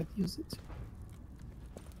the door that use it.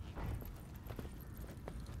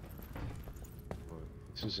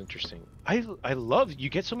 This is interesting. I love you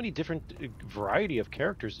get so many different variety of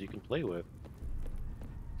characters you can play with.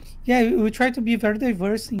 Yeah, we try to be very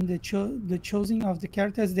diverse in the choosing of the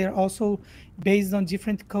characters. They're also based on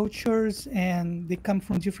different cultures, and they come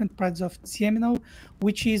from different parts of Ziemno,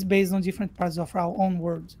 which is based on different parts of our own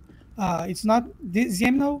world. It's not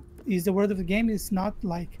Ziemno is the world of the game. It's not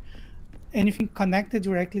like anything connected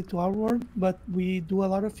directly to our world, but we do a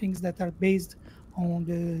lot of things that are based on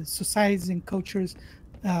the societies and cultures,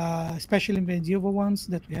 especially medieval ones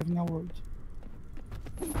that we have in our world.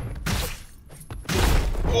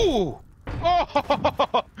 Ooh!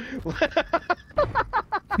 Oh!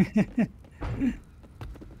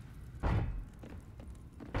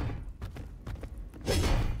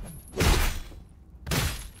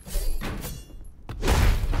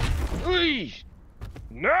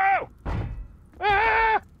 No!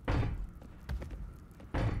 Ah!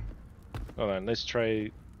 Hold on, let's try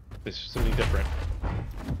this something different.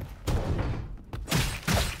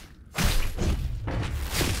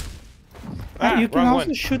 You can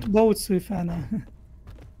also shoot boats with Anna.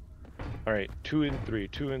 All right, 2 and 3,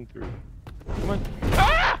 2 and 3. Come on!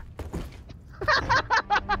 Ah!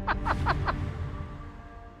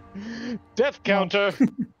 Death counter.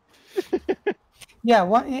 Yeah,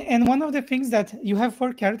 one of the things that you have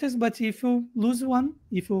 4 characters, but if you lose one,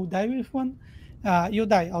 if you die with one, you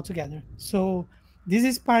die altogether. So this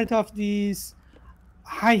is part of this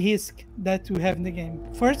high risk that we have in the game.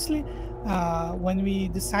 Firstly, when we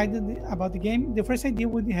decided about the game, the first idea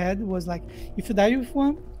we had was like, if you die with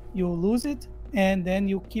one, you lose it, and then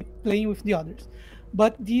you keep playing with the others.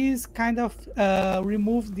 But this kind of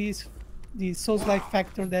removes this Souls-like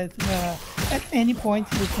factor that at any point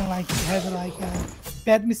you can like have like a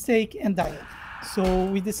bad mistake and die. So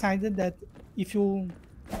we decided that if you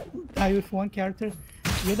die with one character,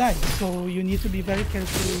 you die. So you need to be very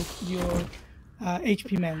careful with your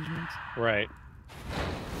HP management. Right.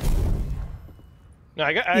 No,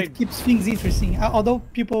 it keeps things interesting. Although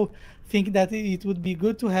people think that it would be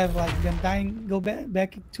good to have like them dying, go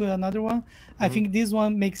back to another one. I think this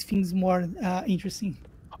one makes things more interesting.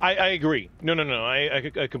 I agree. No.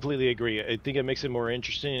 I completely agree. I think it makes it more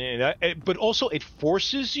interesting, and but also it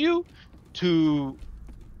forces you to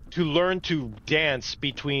learn to dance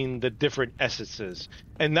between the different essences,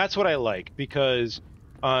 and that's what I like, because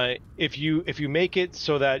if you make it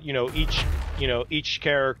so that each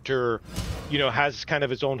character has kind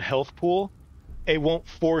of its own health pool, it won't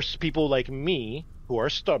force people like me who are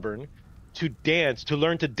stubborn to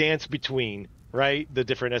learn to dance between the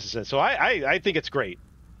different essences. So I think it's great.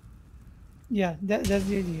 Yeah, that's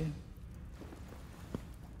the idea.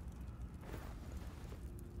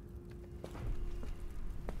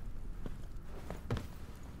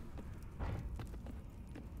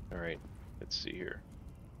 All right, let's see here.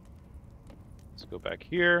 Let's go back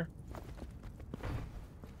here.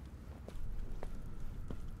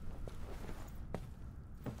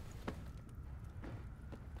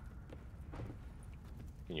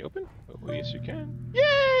 Can you open? Oh, yes, you can. Yay!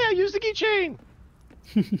 I used the keychain!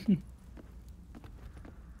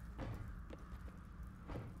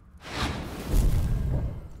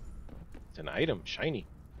 It's an item, shiny.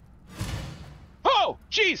 Oh,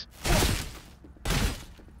 jeez!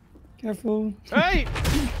 Careful. Hey!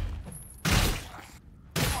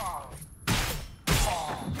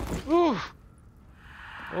 Ooh.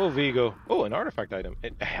 Oh, Vigo. Oh, an artifact item.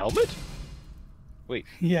 A helmet? Wait.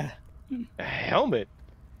 Yeah. A helmet?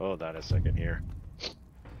 Hold on a second here.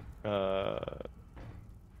 So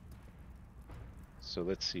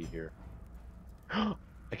let's see here. I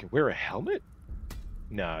can wear a helmet?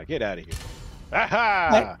 Nah, get out of here.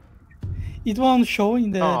 Aha! It won't show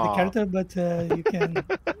in the character, but you can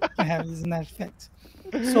have this an effect.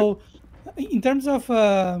 So, in terms of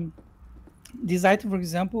this item, for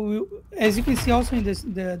example, as you can see also in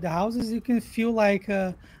the houses, you can feel like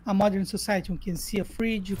a modern society. You can see a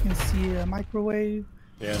fridge, you can see a microwave,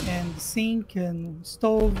 and sink and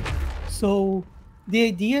stove. So the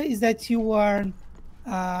idea is that you are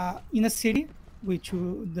in a city, which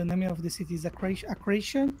the name of the city is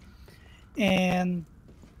Acratia, and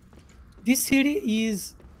this city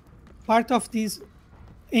is part of this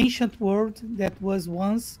ancient world that was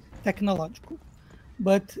once technological.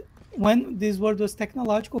 But when this world was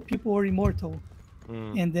technological, people were immortal.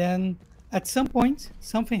 And then at some point,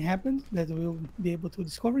 something happened that we'll be able to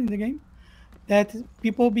discover in the game, that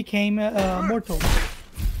people became mortal.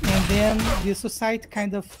 And then the society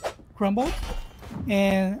kind of crumbled,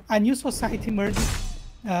 and a new society emerged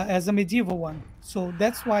as a medieval one. So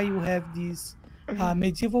that's why you have these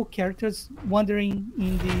medieval characters wandering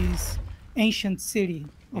in this ancient city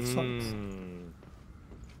of sorts.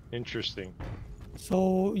 Interesting.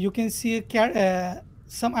 So you can see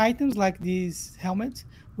some items like this helmet,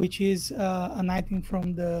 which is an item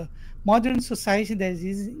from the modern society that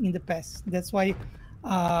is in the past. That's why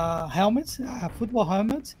helmets, a football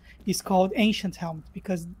helmet, is called ancient helmet,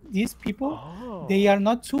 because these people, they are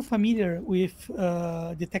not too familiar with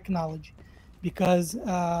the technology, because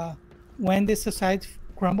when the society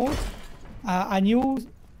crumbled, a new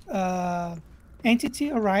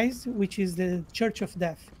entity arose, which is the Church of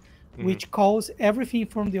Death, which calls everything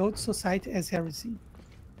from the old society as heresy.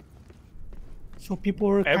 So people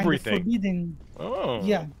were kind of forbidden.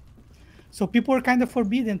 Yeah. So people were kind of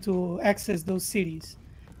forbidden to access those cities.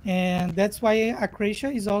 And that's why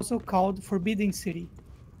Acratia is also called Forbidden City.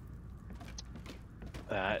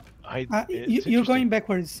 You're going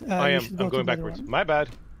backwards. I am. I'm going backwards. My bad.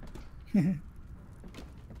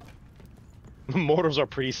 Mortals are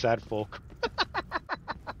pretty sad folk.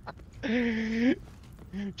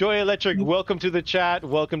 Joy Electric, welcome to the chat.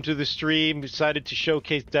 Welcome to the stream. Decided to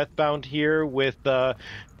showcase Deathbound here with the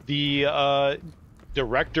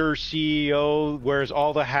director, CEO, wears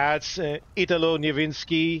all the hats. Italo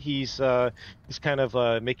Nievinski, he's kind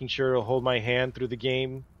of making sure to hold my hand through the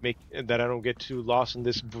game, make that I don't get too lost in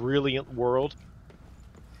this brilliant world.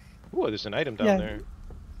 Ooh, there's an item down there.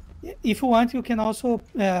 If you want, you can also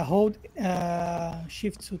hold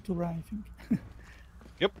shift to run, I think.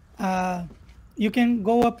 Yep. You can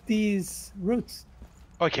go up these routes.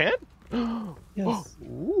 Oh, I can? Yes.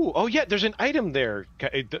 Ooh. Oh, yeah, there's an item there.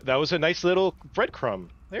 That was a nice little breadcrumb.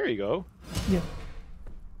 There you go. Yeah.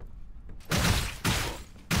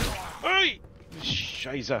 Hey!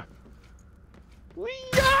 Scheiße.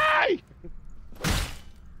 Wee-yay!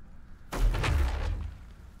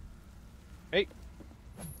 Hey.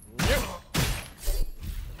 Yep.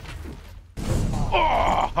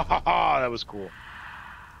 Oh, that was cool.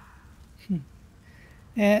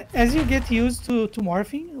 As you get used to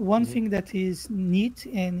morphing, one thing that is neat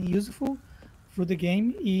and useful through the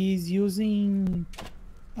game is using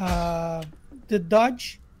the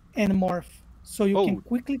dodge and morph, so you can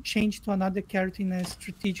quickly change to another character in a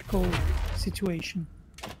strategical situation.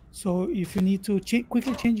 So if you need to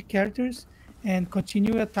quickly change characters and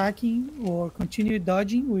continue attacking or continue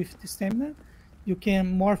dodging with the stamina, you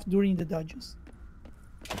can morph during the dodges.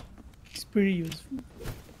 It's pretty useful.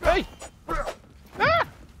 Hey! Ah!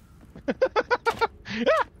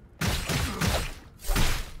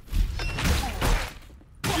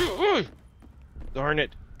 Darn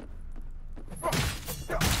it.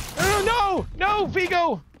 Oh, no! No,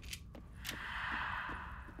 Vigo!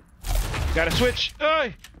 Gotta switch.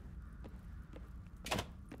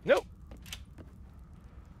 Nope.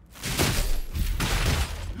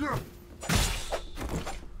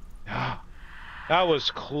 That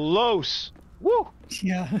was close. Woo!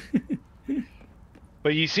 Yeah.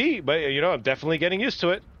 But you see, I'm definitely getting used to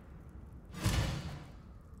it.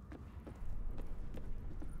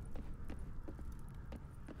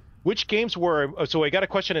 Which games were, so I got a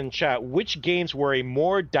question in chat, which games were a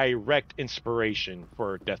more direct inspiration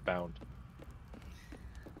for Deathbound?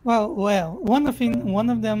 Well, one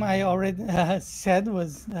of them I already said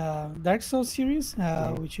was Dark Souls series,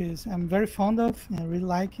 which is I'm very fond of and really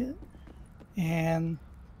like it. And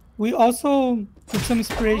we also took some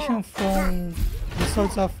inspiration from the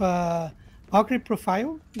sorts of Valkyrie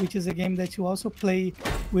Profile, which is a game that you also play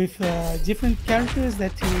with different characters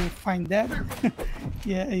that you find dead.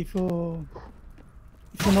 Yeah, if you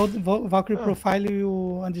know the Valkyrie Profile,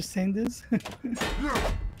 you understand this.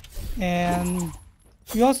 And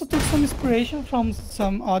we also took some inspiration from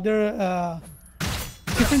some other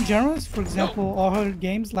different genres. For example, horror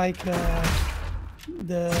games like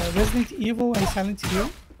the Resident Evil and Silent Hill,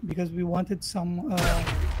 because we wanted some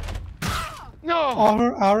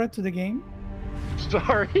horror aura to the game.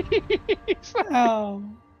 Sorry. Oh.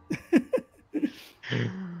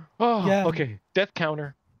 Oh, yeah. Okay. Death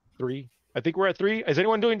counter 3. I think we're at 3. Is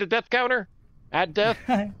anyone doing the death counter? Add death.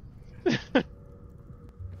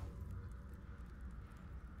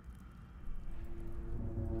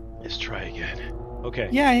 Let's try again. Okay.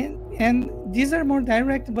 Yeah, and these are more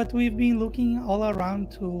direct, but we've been looking all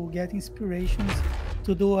around to get inspirations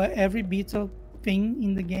to do every bit of thing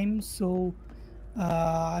in the game. So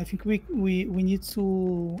I think we need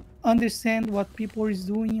to understand what people is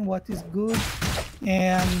doing, what is good,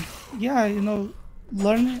 and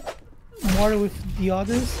learn more with the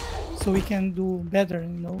others so we can do better.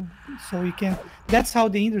 So we can. That's how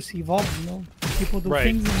the industry evolves. People do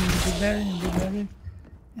things and do better,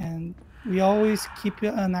 and we always keep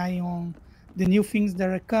an eye on the new things that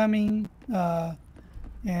are coming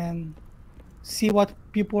and see what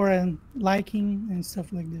people are liking and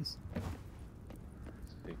stuff like this.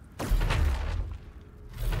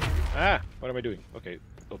 What am I doing? Okay,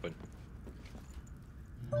 open.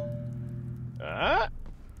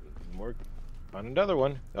 More on another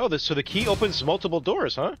one. Oh, so the key opens multiple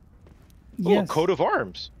doors, huh? Yes. Oh, coat of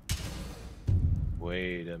arms.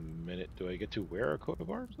 Wait a minute. Do I get to wear a coat of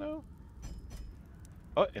arms now?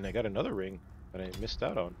 Oh, and I got another ring that I missed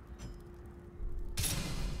out on.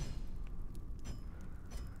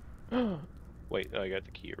 Wait, I got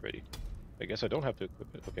the key already. I guess I don't have to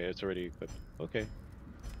equip it. Okay, it's already equipped. Okay.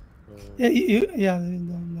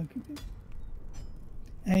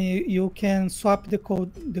 And you can swap the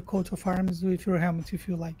coat of arms with your helmet if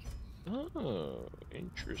you like. Oh,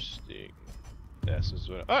 interesting. This is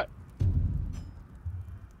what.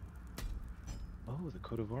 Oh, the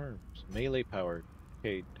coat of arms, melee powered.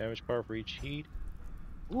 Okay, damage power for each heat.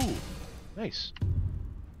 Ooh, nice.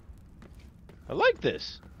 I like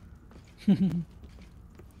this.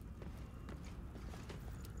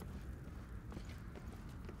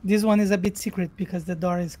 This one is a bit secret because the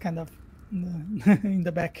door is kind of in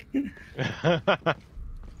the back.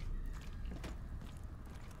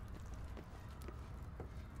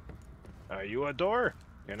 Are you a door?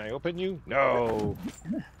 Can I open you? No.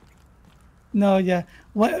 No, yeah.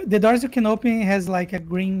 What the doors you can open has like a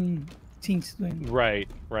green tint to it. Right.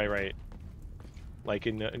 Like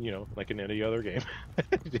in like in any other game.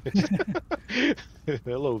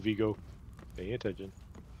 Hello, Vigo. Pay attention.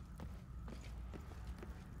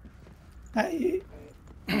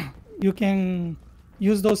 You can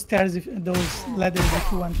use those stairs, those ladders,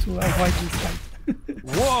 if you want to avoid this fight.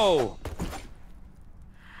 Whoa!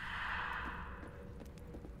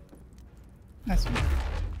 That's right.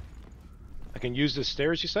 I can use the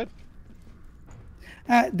stairs, you said?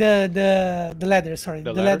 The ladder, sorry.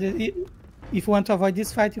 The The ladder? ladder. If you want to avoid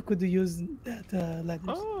this fight, you could use that ladders.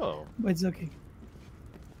 Oh, But it's okay.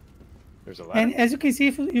 there's a ladder. And as you can see,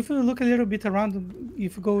 if you look a little bit around,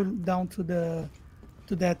 if you go down to that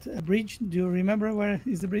bridge, do you remember where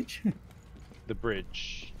is the bridge? The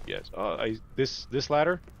bridge. Yes. Oh, this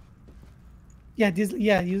ladder? Yeah,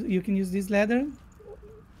 you can use this ladder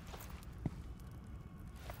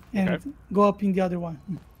and Okay. go up in the other one.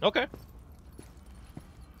 Okay.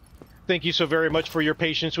 Thank you so very much for your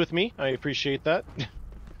patience with me. I appreciate that.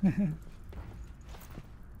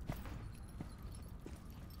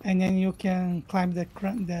 And then you can climb the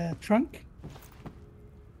trunk.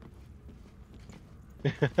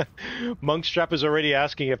 Monkstrap is already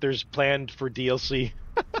asking if there's planned for DLC.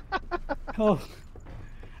 Oh,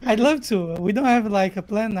 I'd love to. We don't have like a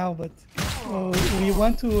plan now, but we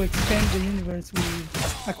want to expand the universe we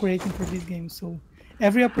are creating for this game. So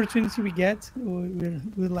every opportunity we get,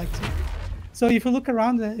 we'd like to. So if you look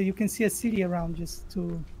around, you can see a city around, just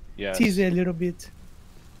to Yes. tease it a little bit.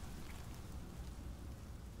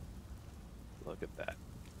 Look at that.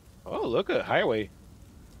 Oh, look at highway.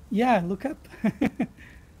 Yeah, look up.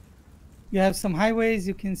 You have some highways.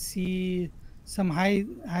 You can see some high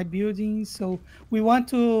buildings. So we want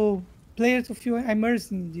to player to feel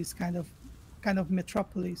immersed in this kind of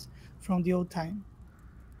metropolis from the old time.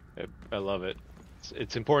 I love it.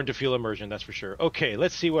 It's important to feel immersion, that's for sure. Okay,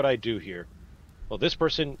 let's see what I do here. Well, this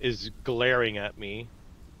person is glaring at me.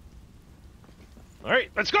 All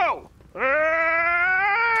right, let's go!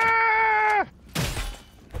 Ah!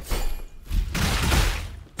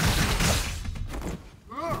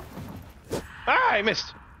 Ah, I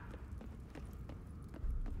missed.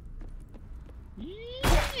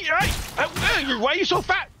 Why are you so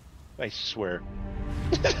fat? I swear.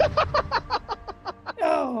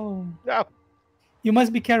 Oh, No. you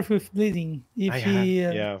must be careful with bleeding. If he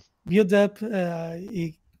Yeah. build up,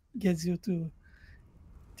 it gets you to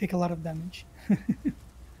take a lot of damage.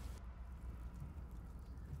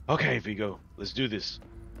 Okay, Vigo, let's do this.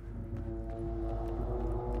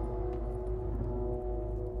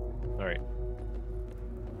 All right.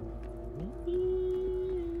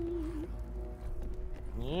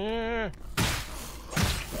 Yeah.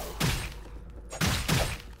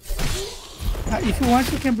 If you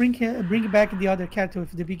want, you can bring back the other character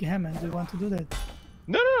with the big hammer. Do you want to do that?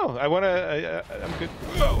 No. I want to. I'm good.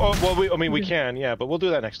 Oh, well, we can, yeah, but we'll do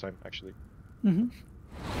that next time, actually. Mm-hmm.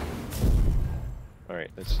 All right,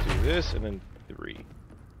 let's do this, and then 3.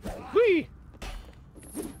 Whee!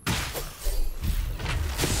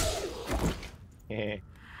 Yeah.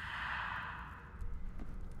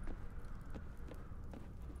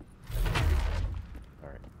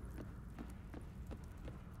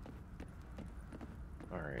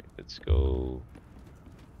 All right, let's go.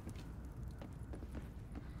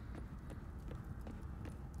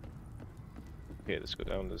 Okay, let's go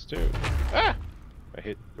down this too. Ah! I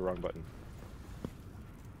hit the wrong button.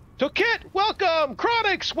 So Kit, welcome!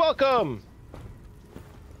 Chronix, welcome!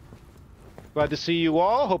 Glad to see you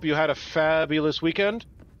all. Hope you had a fabulous weekend.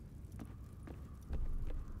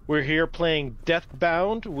 We're here playing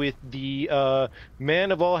Deathbound with the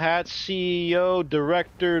man of all hats, CEO,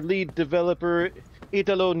 director, lead developer,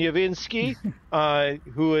 Italo Nievinski,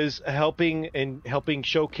 who is helping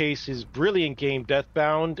showcase his brilliant game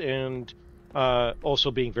Deathbound, and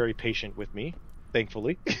also being very patient with me,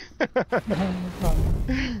 thankfully. No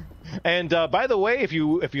problem. And by the way, if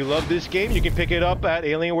you love this game, you can pick it up at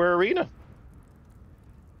Alienware Arena.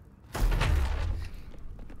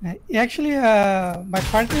 Actually, my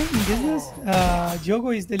partner in business, Diogo,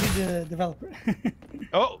 is the lead developer.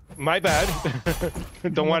 Oh, my bad.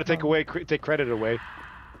 Don't want to take credit away.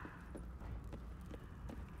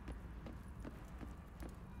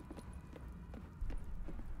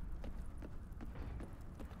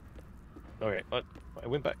 Okay, I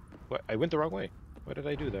went back. What? I went the wrong way. Why did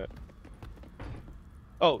I do that?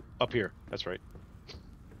 Oh, up here. That's right.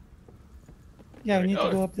 Yeah, There we we need to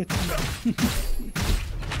go. go up the tree.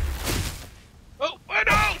 Oh,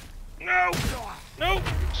 no! No! No!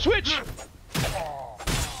 Switch!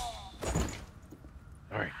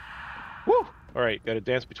 Alright. Woo! Alright, gotta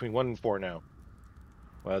dance between 1 and 4 now.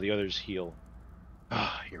 While the others heal.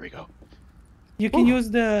 Ah, here we go. You can use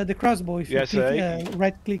the crossbow if Yes, you click,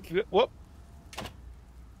 right click. Whoop.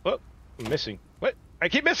 Whoop. I'm missing. What? I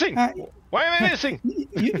keep missing! Why am I missing?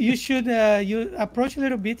 You should you approach a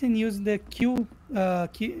little bit and use the Q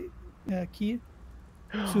key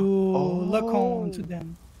to lock on to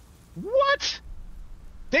them. What?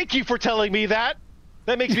 Thank you for telling me that.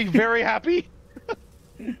 That makes me very happy.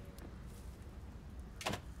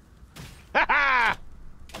 Ha ha!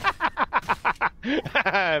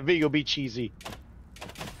 Vigo be cheesy.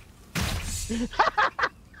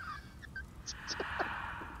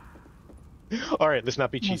 All right, let's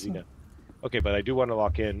not be cheesy now. Okay, but I do want to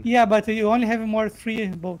lock in. Yeah, but you only have more 3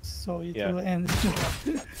 bolts, so it Yeah. will end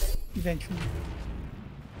eventually.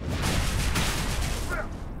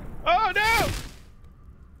 Oh no!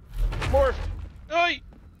 Morph! Oi!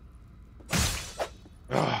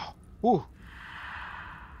 Oh, whew.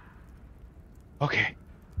 Okay.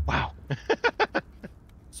 Wow.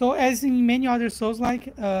 So as in many other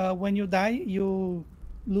Souls-like, when you die, you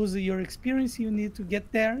lose your experience. You need to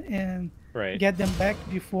get there and Right. get them back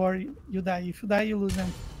before you die. If you die, you lose them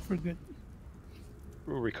for good.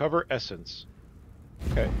 Recover essence.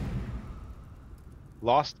 Okay.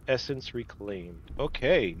 Lost essence reclaimed.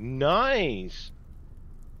 Okay, nice.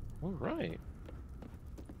 All right.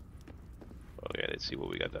 Oh yeah, let's see what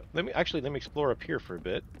we got. Though. Let me explore up here for a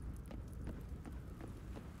bit.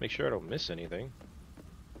 Make sure I don't miss anything.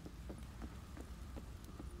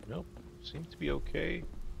 Nope, seems to be okay.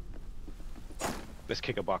 Let's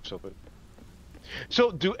kick a box open.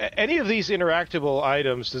 So, do any of these interactable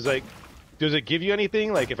items does it give you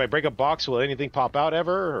anything? Like, if I break a box, will anything pop out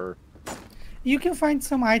ever? Or You can find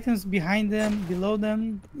some items behind them, below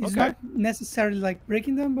them. It's Okay. not necessarily like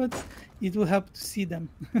breaking them, but it will help to see them.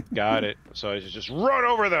 got it. So I should just run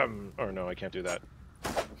over them. Or no, I can't do that.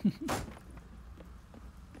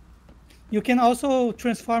 You can also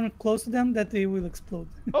transform close to them that they will explode.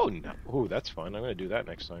 Oh no! Ooh, that's fun. I'm gonna do that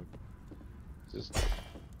next time. Just...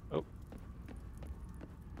 Oh.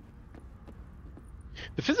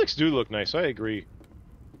 The physics do look nice. I agree.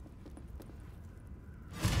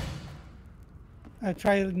 I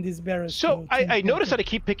tried in these barrels. So to I change noticed them. that I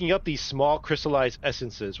keep picking up these small crystallized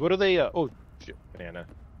essences. What are they? Oh, shit, banana.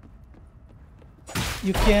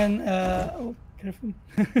 You can oh, careful.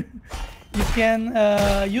 You can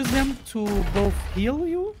use them to both heal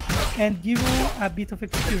you and give you a bit of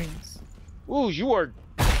experience. Ooh, you are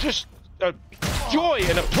just a joy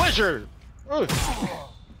and a pleasure. Ugh.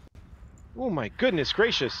 Oh my goodness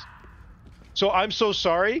gracious. So I'm so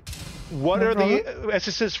sorry. What No are the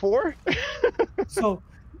essences for? So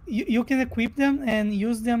you can equip them and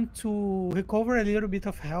use them to recover a little bit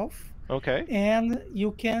of health. Okay. And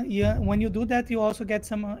you can, when you do that, you also get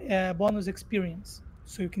some bonus experience,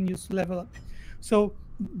 so you can use to level up. So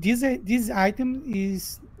this item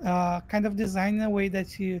is kind of designed in a way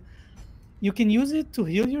that you can use it to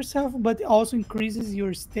heal yourself, but it also increases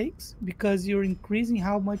your stakes because you're increasing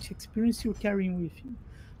how much experience you're carrying with you.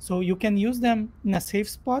 So you can use them in a safe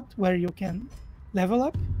spot where you can level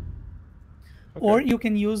up, or you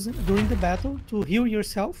can use during the battle to heal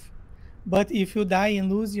yourself. But if you die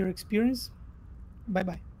and lose your experience,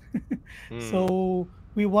 bye-bye. So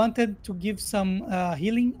we wanted to give some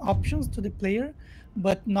healing options to the player,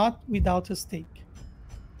 but not without a stake.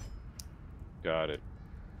 Got it.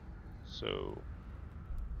 So.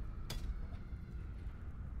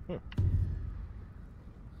 All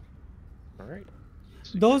right.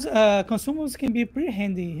 Those consumables can be pretty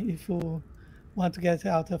handy if you want to get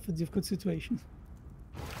out of a difficult situation.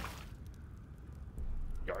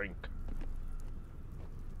 Yoink.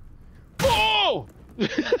 Oh!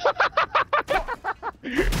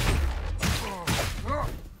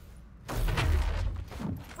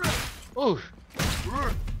 Oh.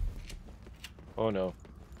 Oh no.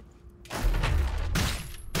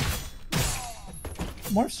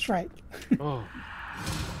 More strike. Oh.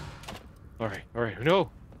 All right. No.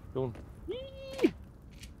 Don't.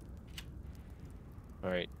 All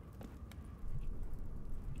right.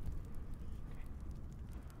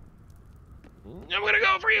 I'm gonna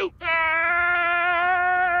go for you. Ah!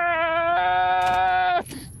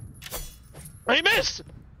 I miss.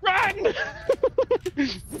 Run!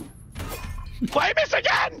 I miss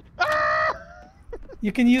again. Ah!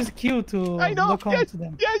 You can use Q to look on to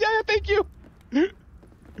them. Yeah. Thank you.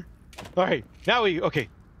 All right. Now we okay.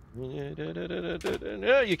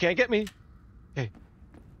 You can't get me. Hey.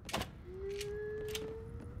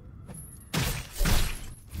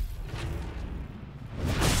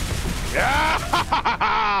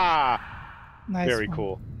 Nice Very one.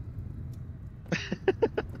 cool.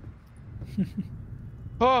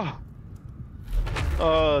 Oh.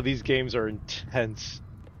 Oh, these games are intense.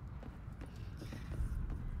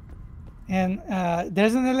 And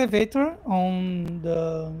there's an elevator on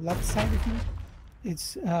the left side of me.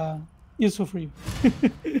 It's useful for you.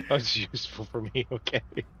 That's useful for me. Okay.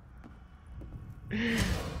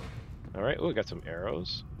 All right. Oh, we got some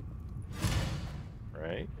arrows.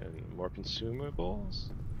 Right, and more consumables.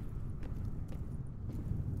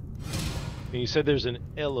 And you said there's an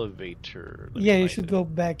elevator. Let me Yeah, you find should it. go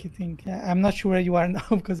back, I think. I'm not sure where you are now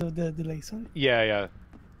because of the delay. Sorry. Yeah, yeah.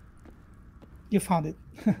 You found it.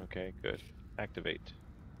 Okay, good. Activate.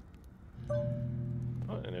 Oh,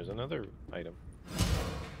 and there's another item.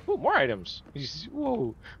 Oh, more items.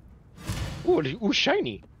 Whoa. Ooh,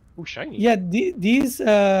 shiny. Ooh, shiny. Yeah, these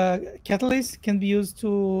catalysts can be used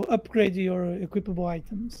to upgrade your equipable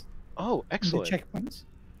items. Oh, excellent. The checkpoints.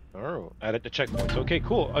 Oh, add the checkpoints. Okay,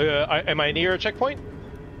 cool. Am I near a checkpoint?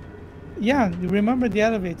 Yeah, remember the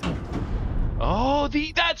elevator. Oh,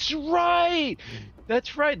 that's right.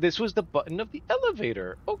 That's right. This was the button of the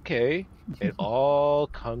elevator. Okay. It all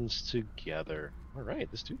comes together. All right,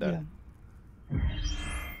 let's do that. Yeah.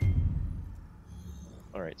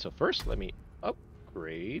 All right, so first let me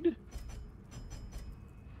upgrade.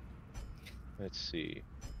 Let's see.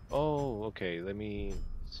 Oh, okay. Let me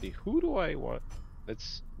see. Who do I want?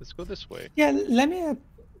 Let's go this way. Yeah, let me take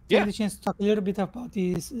Yeah. the chance to talk a little bit about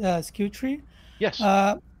this skill tree. Yes.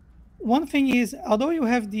 One thing is, although you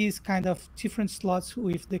have these kind of different slots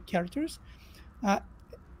with the characters,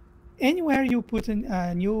 anywhere you put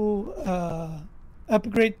a new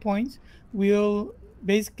upgrade point will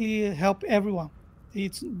basically help everyone.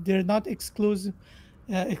 They're not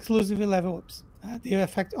exclusively level ups. They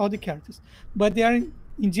affect all the characters, but they are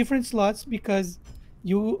in different slots because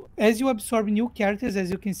as you absorb new characters, as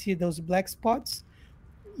you can see those black spots,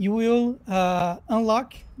 you will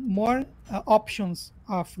unlock more options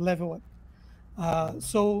of level up.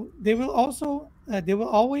 So they will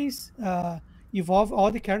always evolve all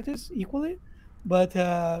the characters equally, but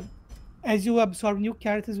as you absorb new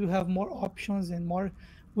characters, you have more options and more.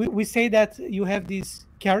 We say that you have this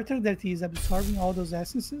character that is absorbing all those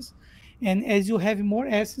essences, and as you have more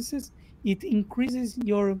essences, it increases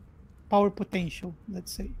your power potential.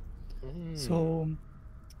 Let's say. So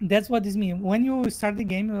that's what this means. When you start the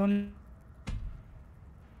game, you only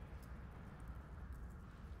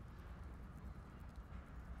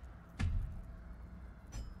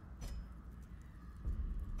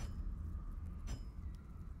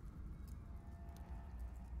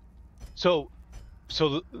So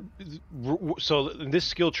in this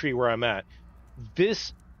skill tree where I'm at,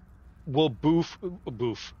 this will buff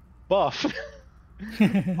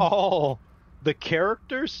all the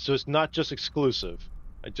characters, so it's not just exclusive.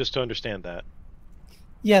 Just to understand that.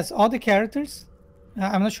 Yes, all the characters.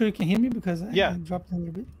 I'm not sure you can hear me because I dropped a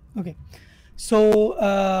little bit. Okay.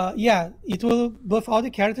 So yeah, it will buff all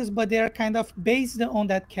the characters, but they are kind of based on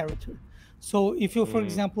that character. So if you, for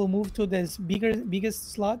example, move to this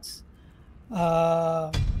biggest slots,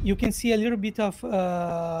 you can see a little bit of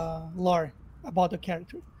lore about the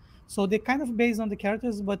character. So they're kind of based on the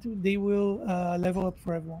characters, but they will level up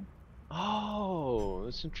for everyone. Oh,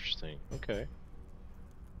 that's interesting. Okay.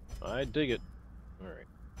 I dig it. All right.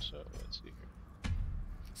 So let's see here.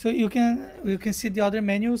 So you can see the other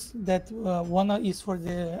menus that one is for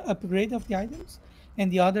the upgrade of the items,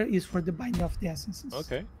 and the other is for the binding of the essences.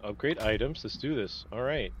 Okay. Upgrade items. Let's do this. All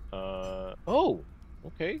right. Oh.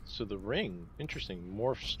 Okay. So the ring. Interesting.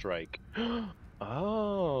 Morph strike.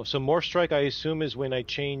 Oh. So morph strike, I assume, is when I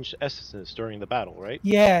change essences during the battle, right?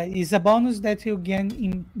 Yeah, it's a bonus that you gain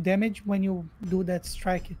in damage when you do that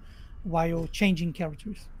strike while changing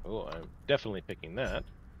characters. Oh, I'm definitely picking that.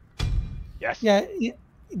 Yes. Yeah,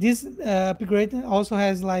 this upgrade also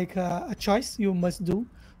has like a choice you must do.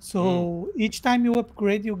 So each time you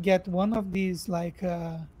upgrade, you get one of these like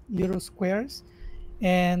little squares,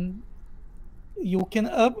 and you can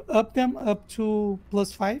up them up to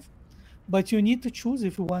 +5, but you need to choose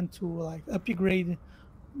if you want to like upgrade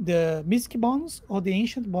the Mystic bonus or the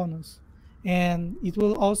Ancient bonus, and it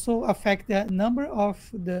will also affect the number of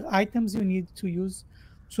the items you need to use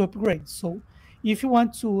to upgrade. So if you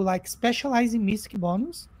want to like specialize in Mystic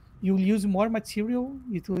bonus, you'll use more material,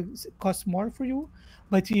 it will cost more for you,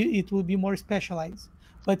 but it will be more specialized.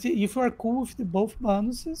 But if you are cool with both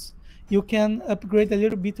bonuses, you can upgrade a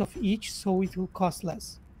little bit of each, so it will cost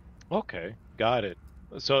less. Okay, got it.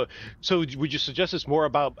 So would you suggest it's more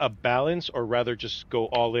about a balance, or rather just go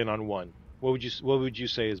all in on one? What would you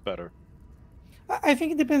say is better? I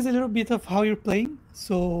think it depends a little bit of how you're playing.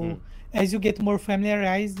 So as you get more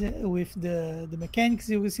familiarized with the mechanics,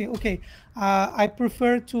 you will say, okay, I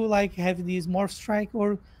prefer to like have this morph strike,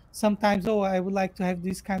 or sometimes, oh, I would like to have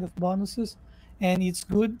these kind of bonuses. And it's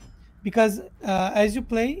good because as you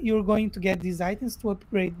play, you're going to get these items to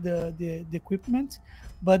upgrade the equipment,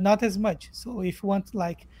 but not as much. So if you want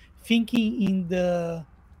like thinking in the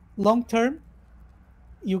long term,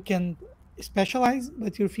 you can specialize,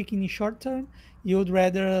 but you're thinking in short term, you would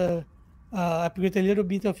rather upgrade a little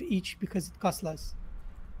bit of each because it costs less.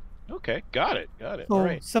 Okay, got it. All So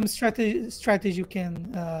right. some strategy you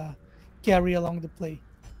can carry along the play.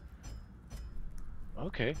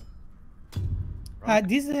 Okay.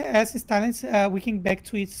 These essence talents, we can back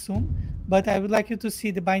to it soon, but I would like you to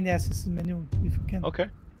see the bind essence menu if you can. Okay.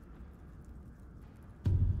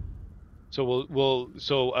 So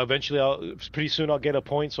so eventually pretty soon I'll get a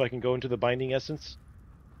point so I can go into the binding essence.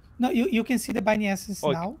 No, you can see the binding essence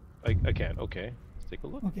now. I can. Okay. Let's take a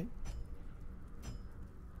look. Okay.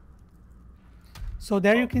 So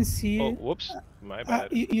there you can see. Oh, whoops. My bad.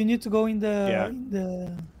 You need to go in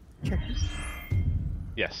the checklist.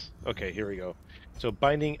 Yes. Okay, here we go. So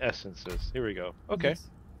binding essences. Here we go. Okay. Yes.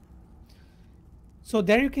 So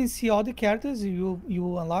there you can see all the characters you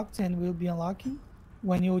unlocked and will be unlocking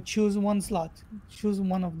when you choose one slot. Choose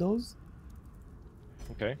one of those.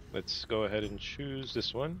 Okay, let's go ahead and choose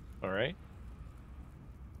this one. All right.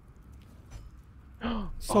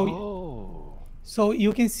 So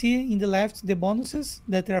you can see in the left the bonuses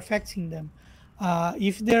that are affecting them.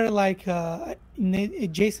 If they're like in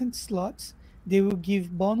adjacent slots, they will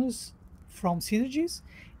give bonus from synergies,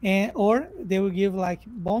 or they will give like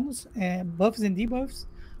bonus and buffs and debuffs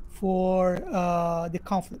for the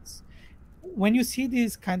conflicts. When you see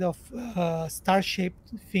this kind of star-shaped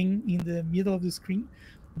thing in the middle of the screen,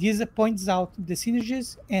 this points out the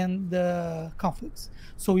synergies and the conflicts.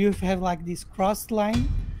 So you have like this cross line,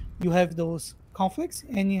 you have those conflicts,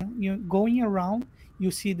 and you going around, you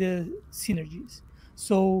see the synergies.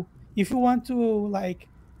 So if you want to like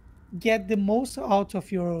get the most out of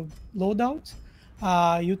your loadout,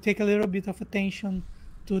 you take a little bit of attention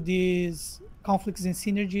to these conflicts and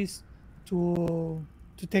synergies to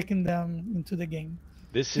taking them into the game.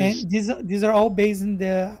 And these are all based in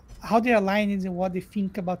the how they align and what they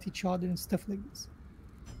think about each other and stuff like this.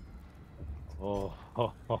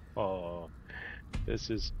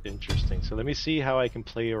 This is interesting. So let me see how I can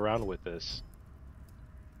play around with this.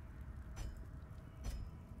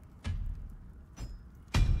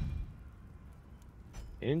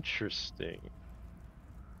 Interesting.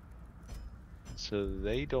 So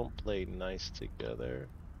they don't play nice together.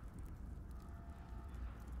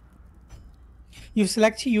 You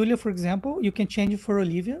select Yulia, for example, you can change it for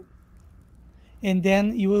Olivia. And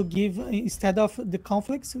then you will give, instead of the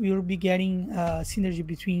conflicts, we will be getting synergy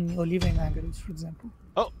between Olivia and Agarus, for example.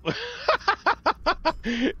 Oh!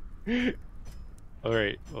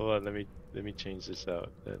 Alright, hold on, let me change this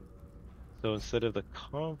out then. So instead of the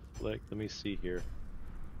conflict, let me see here.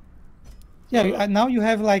 Yeah, now you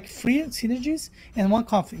have like 3 synergies and 1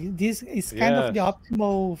 conflict. This is kind of the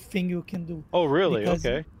optimal thing you can do. Oh, really? Because,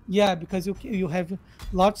 okay. Yeah, because you have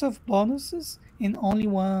lots of bonuses and only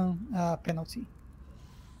 1 penalty.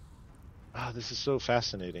 Ah, this is so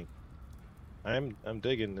fascinating. I'm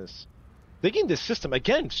digging this. Digging this system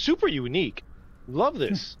again, super unique. Love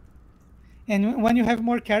this. And when you have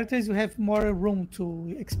more characters, you have more room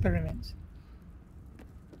to experiment.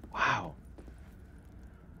 Wow.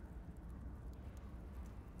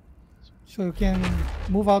 So you can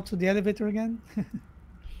move out to the elevator again.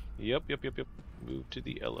 Yep. Move to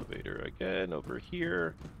the elevator again over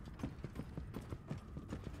here.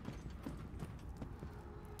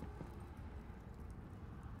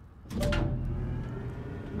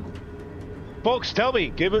 Folks, tell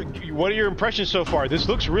me, what are your impressions so far? This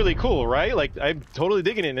looks really cool, right? Like, I'm totally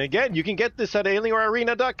digging it. And again, you can get this at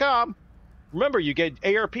alienwarearena.com. Remember, you get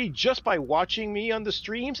ARP just by watching me on the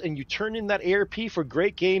streams, and you turn in that ARP for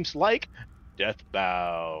great games like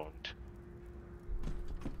Deathbound.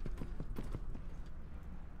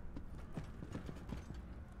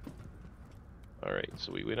 Alright,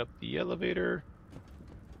 so we went up the elevator.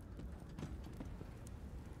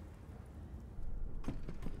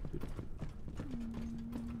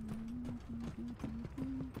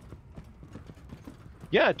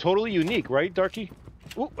 Yeah, totally unique, right, Darky?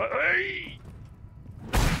 Ooh, hey!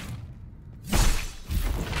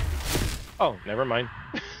 Oh, never mind.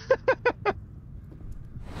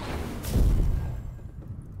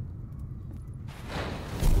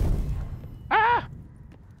 Ah!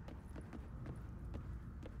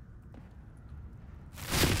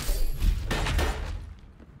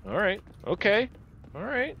 All right. Okay. All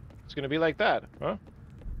right. It's gonna be like that, huh?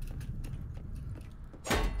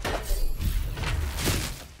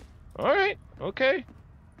 All right. Okay.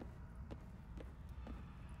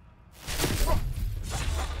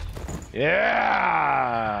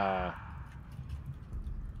 Yeah.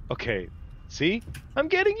 Okay. See? I'm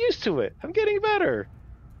getting used to it. I'm getting better.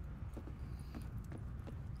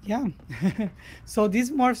 Yeah. So these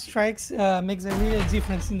morph strikes makes a real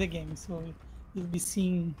difference in the game. So you'll be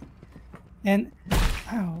seeing and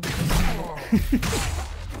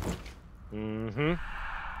Mm-hmm.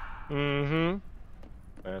 Mm-hmm.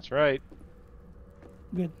 That's right.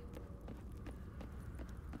 Good.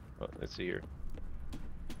 Oh, let's see here.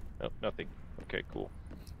 Oh, nothing. Okay, cool.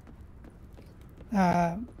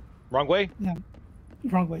 Wrong way? Yeah.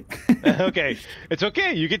 Wrong way. Okay. It's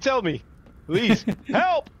okay. You can tell me. Please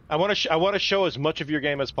help. I want to show as much of your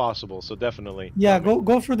game as possible. So definitely. Yeah,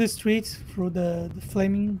 go through the streets, through the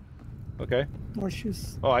flaming Okay.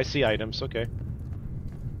 torches. Oh, I see items. Okay.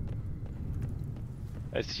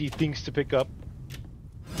 I see things to pick up.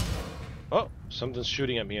 Oh, something's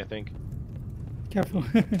shooting at me, I think. Careful.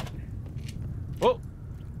 Oh,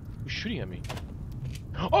 who's shooting at me?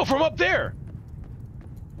 Oh, from up there!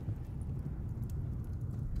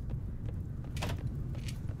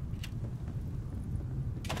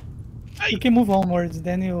 You can move onwards,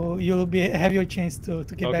 then you'll have your chance to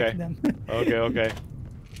get back to them. Okay, okay.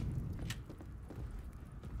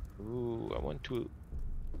 Ooh, I want to...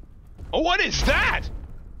 Oh, what is that?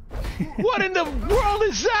 What in the world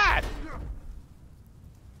is that?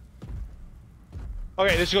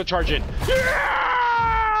 Okay, let's go charge in. Yeah!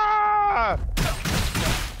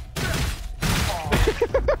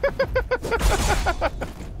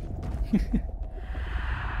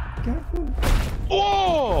 Careful.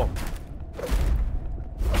 Oh!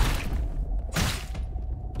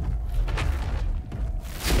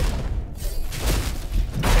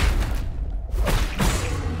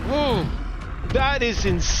 Whoa! That is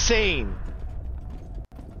insane.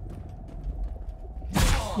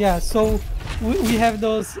 Yeah, so we have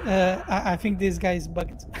those. I think this guy is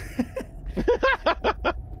bugged.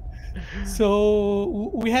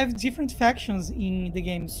 So we have different factions in the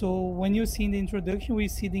game. So when you see in the introduction, we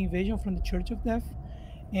see the invasion from the Church of Death,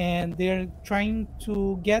 and they're trying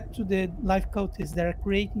to get to the life cultists that are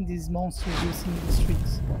creating these monsters you see in the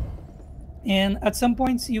streets. And at some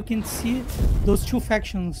points, you can see those two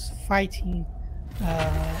factions fighting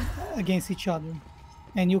against each other,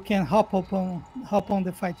 and you can hop on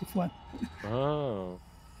the fight if you want. Oh.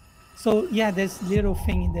 So yeah, there's little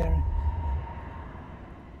thing in there.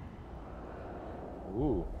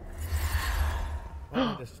 Ooh. I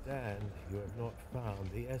understand you have not found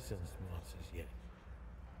the Essence Masters yet.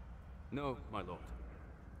 No, my lord.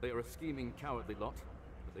 They are a scheming, cowardly lot,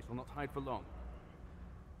 but they shall not hide for long.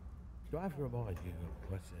 Do I have to remind you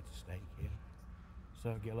of what's at stake here,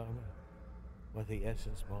 Sir Guillermo? What the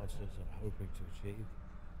Essence Monsters are hoping to achieve?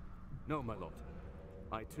 No, my lord.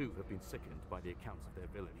 I too have been sickened by the accounts of their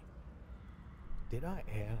villainy. Did I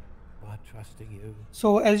err by trusting you?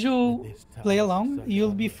 So as you in this play task, along, Sir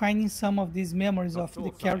you'll be Guillermo? finding some of these memories of the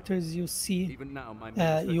course, sire. characters you see, Even now, my men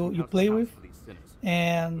are you searching house to play house with, for these sinners. We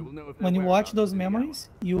and will know of their when you watch whereabouts those within the hour. memories,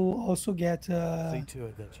 you also get See to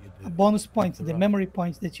it that you do. a bonus point, The the right memory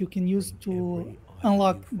points that you can use bring to every item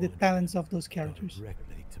unlock you the find talents of those characters.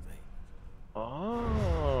 directly to me.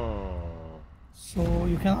 Oh. So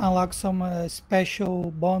you can unlock some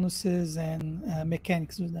special bonuses and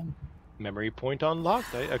mechanics with them. Memory point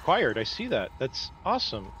unlocked. I acquired. I see that. That's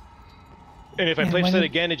awesome. And if I And place when it you-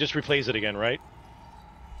 again, it just replays it again, right?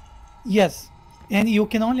 Yes, and you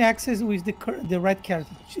can only access with the right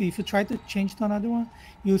character. If you try to change to another one,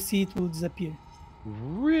 you'll see it will disappear.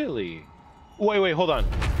 Really? Wait, hold on.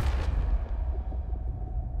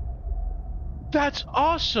 That's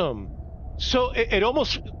awesome. So it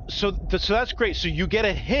almost so that's great. So you get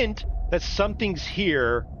a hint that something's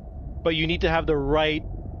here, but you need to have the right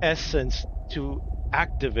essence to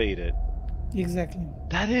activate it. Exactly.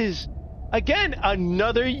 That is, again,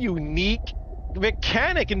 another unique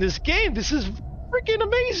mechanic in this game. This is freaking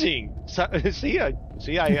amazing. So, I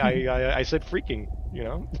said freaking. You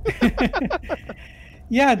know.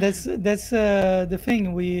 Yeah, that's the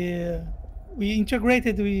thing. We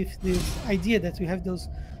integrated with this idea that we have those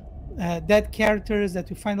dead characters that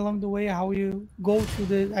we find along the way. How you go through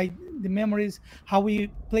the memories, how we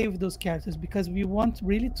play with those characters, because we want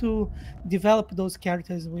really to develop those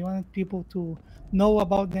characters. We want people to know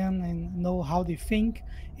about them and know how they think.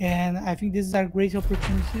 And I think these are great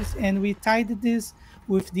opportunities. And we tied this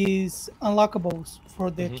with these unlockables for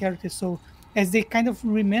the characters. So as they kind of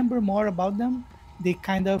remember more about them, they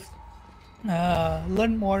kind of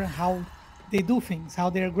learn more how they do things, how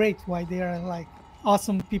they're great, why they are like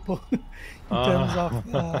awesome people in terms of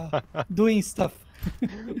doing stuff.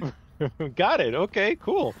 Got it. Okay,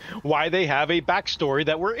 cool. Why they have a backstory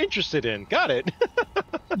that we're interested in. Got it.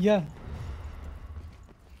 Yeah.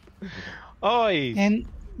 Oh, And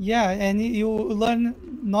yeah, and you learn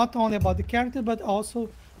not only about the character but also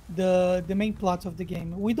the main plot of the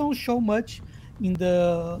game. We don't show much in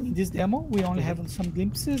this demo. We only have some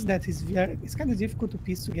glimpses that is it's kind of difficult to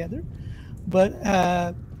piece together. But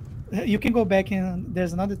you can go back and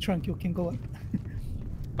there's another trunk you can go up.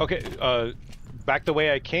 okay. Back the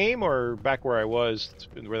way I came, or back where I was,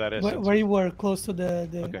 where that essence. Where you were close to the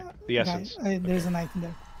Okay, the guy. essence. There's an item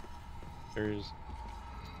there. There's.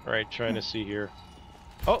 All right, trying to see here.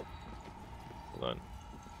 Oh, hold on.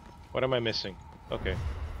 What am I missing? Okay.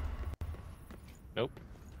 Nope,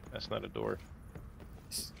 that's not a door.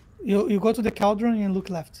 You go to the cauldron and look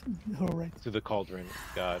left or right. To the cauldron.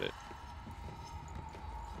 Got it.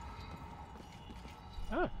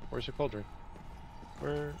 Ah, where's the cauldron?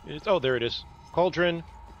 Where is? Oh, there it is. Cauldron.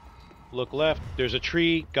 Look left. There's a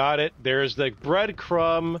tree. Got it. There's the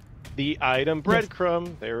breadcrumb. The item breadcrumb.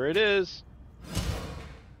 Yes. There it is.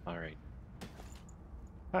 All right.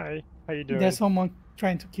 Hi. How you doing? There's someone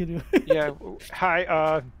trying to kill you. Yeah.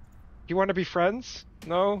 Hi. You want to be friends?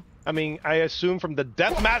 No. I mean, I assume from the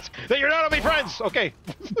death mask that you're not gonna be friends. Okay.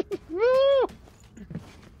 Woo!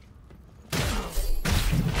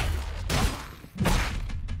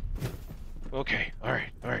 Okay. All right.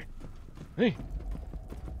 All right. Hey.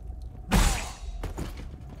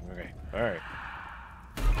 Okay. All right.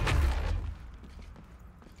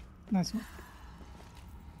 Nice one.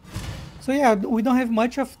 So yeah, we don't have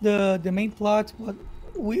much of the main plot, but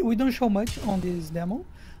we don't show much on this demo,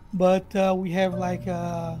 but we have like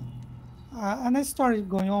a nice story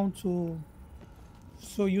going on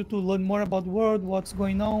so you to learn more about the world, what's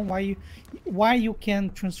going on, why you can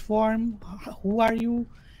transform, who are you,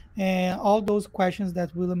 and all those questions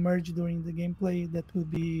that will emerge during the gameplay that will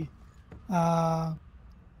be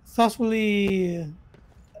thoughtfully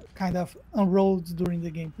kind of unrolled during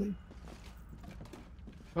the gameplay.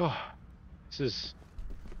 Oh, this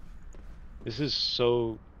is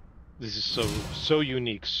so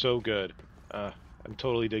unique, so good. I'm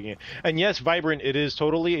totally digging it. And yes, Vibrant, it is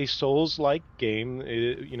totally a Souls-like game.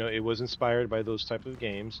 It was inspired by those type of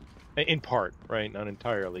games, in part, right? Not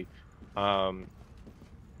entirely.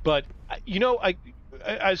 But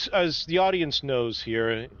as the audience knows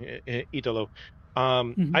here, Italo,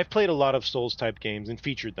 I've played a lot of Souls-type games and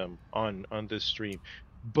featured them on this stream.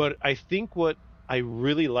 But I think what I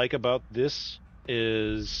really like about this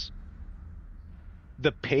is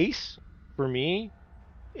the pace for me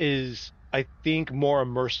is, I think, more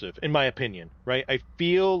immersive, in my opinion, right? I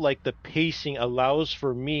feel like the pacing allows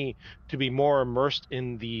for me to be more immersed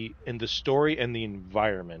in the story and the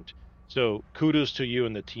environment. So kudos to you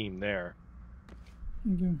and the team there.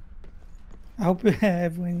 Thank you. I hope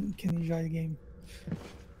everyone can enjoy the game.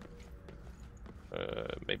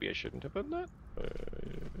 Maybe I shouldn't have done that.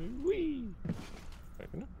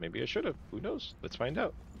 Maybe I should have. Who knows? Let's find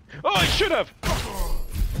out. Oh, I should have!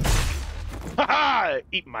 Ha-ha!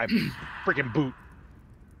 Eat my freaking boot.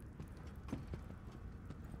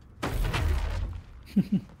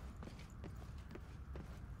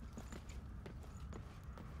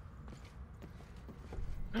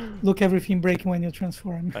 Look, everything breaking when you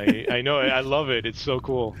transform. I know. I love it. It's so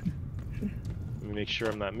cool. Let me make sure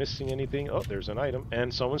I'm not missing anything. Oh, there's an item.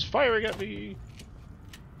 And someone's firing at me.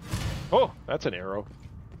 Oh, that's an arrow.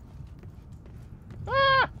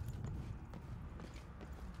 Ah!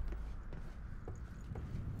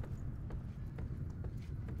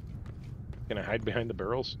 Can I hide behind the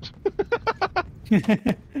barrels?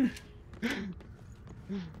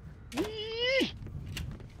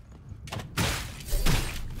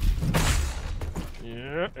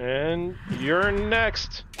 Yeah, and you're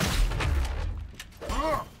next.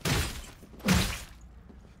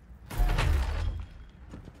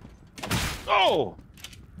 Oh!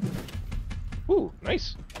 Ooh,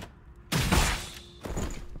 nice.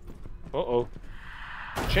 Uh-oh.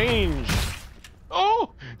 Change.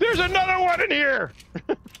 Oh! There's another one in here!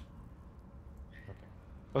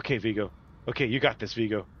 Okay, Vigo. Okay, you got this,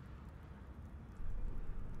 Vigo.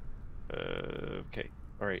 Okay.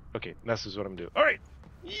 Alright, okay. This is what I'm doing. Alright!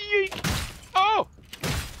 Yeet! Oh!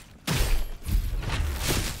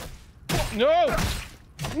 No!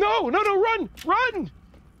 No! No, no, run! Run!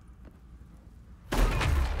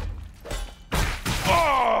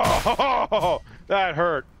 Oh! That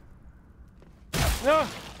hurt. No!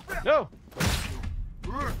 No!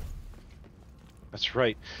 That's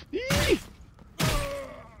right. Eee!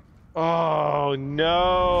 Oh,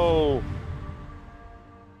 no!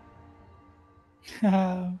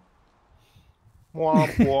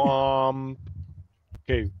 Womp womp.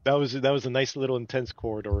 Okay, that was a nice little intense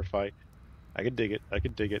corridor fight. I could dig it. I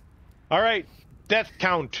could dig it. All right, death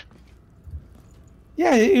count.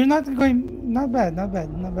 Yeah, you're not going. Not bad. Not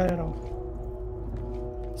bad. Not bad at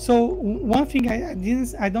all. So one thing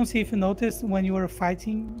I don't see if you noticed when you were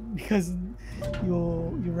fighting because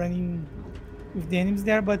you're running with the enemies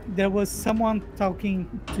there, but there was someone talking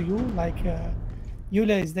to you like,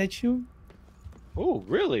 Yulia, is that you? Oh,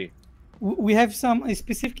 really? We have some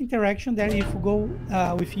specific interaction there if you go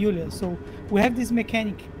with Yulia. So we have this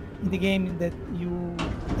mechanic in the game that you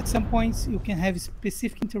at some points you can have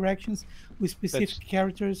specific interactions with specific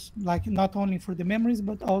characters, like not only for the memories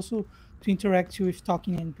but also to interact with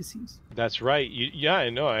talking NPCs. That's right. Yeah, I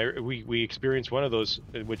know. We experienced one of those,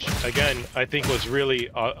 which again I think was really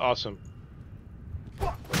awesome.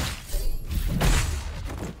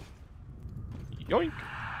 Yoink!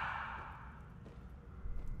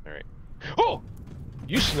 All right. Oh,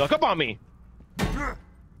 you snuck up on me.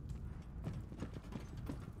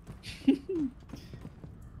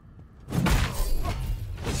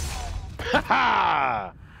 Ha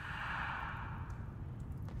ha!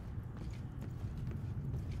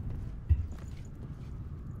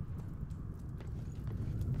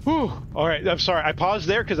 Whew. All right, I'm sorry. I paused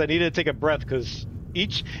there because I needed to take a breath because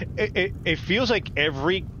it feels like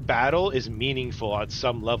every battle is meaningful at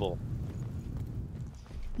some level.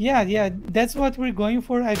 Yeah, that's what we're going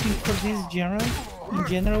for. I think for this genre, in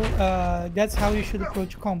general, that's how you should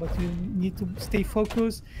approach combat. You need to stay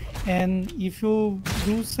focused, and if you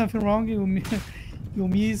do something wrong, you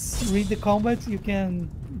misread the combat, you can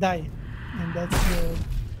die, and that's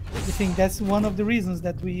the thing. That's one of the reasons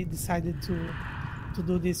that we decided to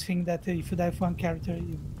do this thing that if you die for one character,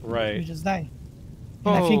 you just die.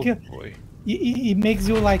 And I think it makes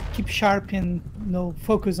you like keep sharp and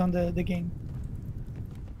focus on the game.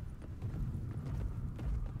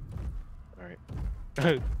 All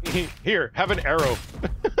right. Here, have an arrow.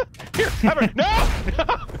 Here, have a no!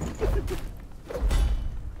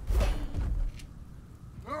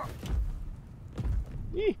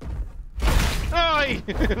 Ay!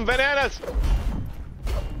 Bananas!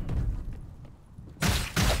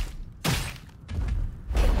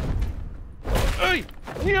 Ay!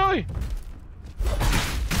 Ay!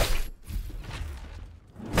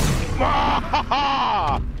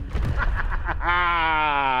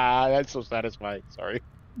 That's so satisfying. Sorry.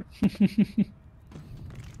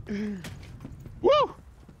 Woo!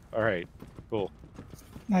 All right. Cool.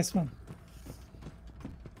 Nice one.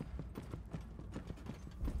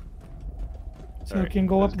 So All you can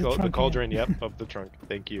go up the trunk. The cauldron, yep, up the trunk.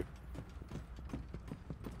 Thank you.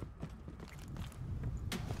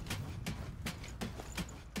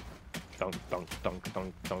 Dunk, dunk, dunk,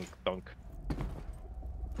 dunk, dunk, dunk.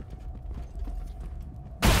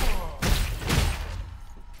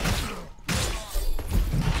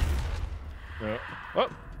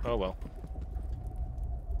 Oh well.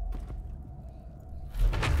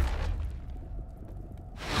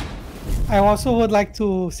 I also would like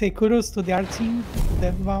to say kudos to the art team,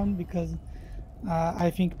 Deathbound, because I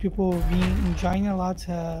think people have been enjoying a lot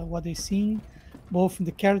what they're seeing, both in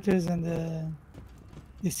the characters and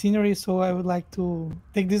the scenery. So I would like to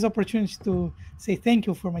take this opportunity to say thank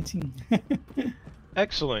you for my team.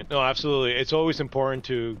 Excellent. No, absolutely. It's always important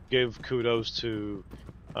to give kudos to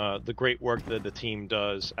the great work that the team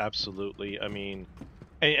does. Absolutely. I mean,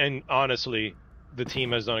 and honestly, the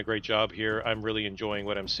team has done a great job here. I'm really enjoying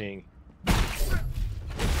what I'm seeing.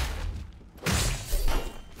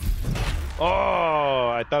 Oh,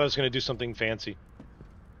 I thought I was going to do something fancy.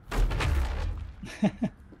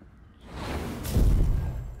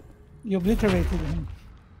 You obliterated him.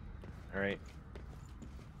 All right.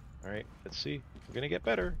 All right. Let's see. We're going to get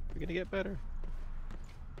better. We're going to get better.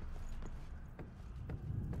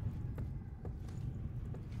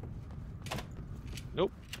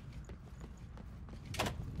 Nope.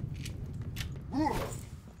 Oh.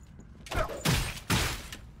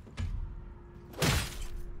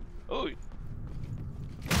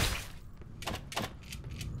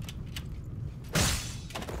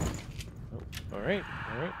 All right.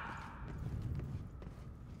 All right.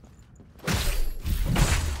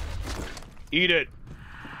 Eat it.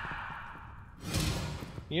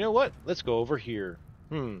 You know what? Let's go over here.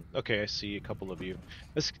 Okay, I see a couple of you.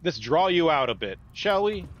 Let's draw you out a bit, shall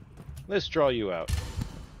we? Let's draw you out.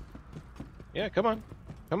 Yeah, come on.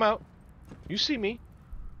 Come out. You see me.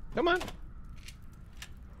 Come on.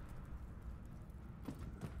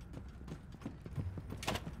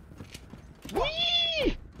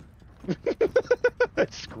 Whee!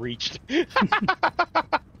 That screeched.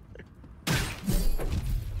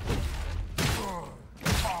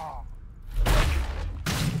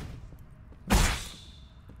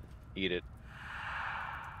 Eat it.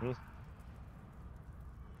 Hmm.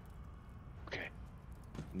 Okay.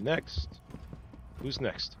 Next. Who's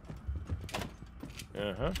next?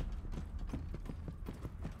 Uh-huh.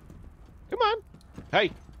 Come on. Hey.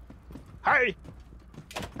 Hey.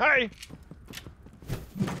 Hey.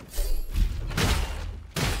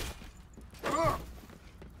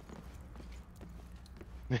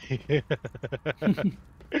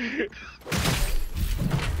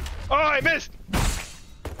 Oh, I missed.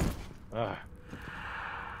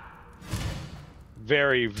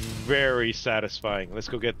 Very, very satisfying. Let's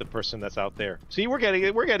go get the person that's out there. See, we're getting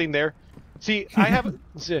it. We're getting there. See, I have.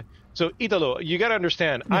 So, Italo, you gotta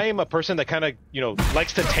understand. I am a person that kind of,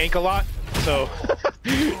 likes to tank a lot. So,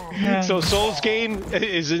 so Souls game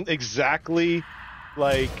isn't exactly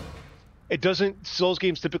like. It doesn't. Souls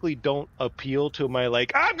games typically don't appeal to my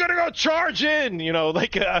I'm gonna go charge in,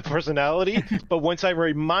 like a personality. But once I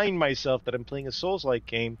remind myself that I'm playing a Souls-like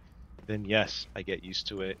game, then yes, I get used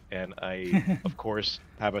to it, and I, of course,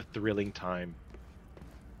 have a thrilling time.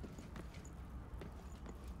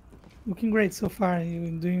 Looking great so far. You're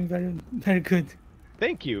doing very, very good.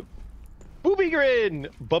 Thank you. Booby Grin!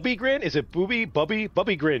 Bubby Grin? Is it Booby? Bubby?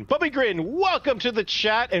 Bubby Grin. Bubby Grin, welcome to the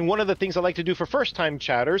chat. And one of the things I like to do for first-time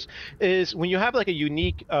chatters is when you have a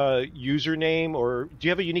unique username, or do you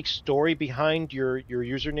have a unique story behind your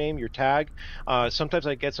username, your tag? Sometimes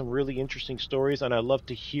I get some really interesting stories, and I love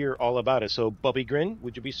to hear all about it. So Bubby Grin,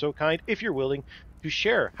 would you be so kind, if you're willing, to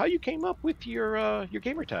share how you came up with your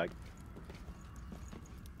gamer tag?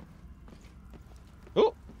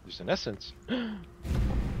 Oh, there's an essence.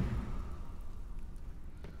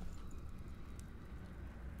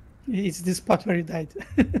 It's the spot where you died.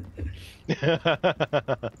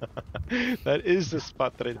 That is the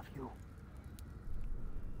spot that I...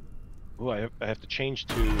 Oh, I have to change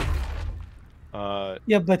to...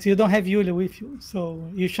 Yeah, but you don't have Yulia with you, so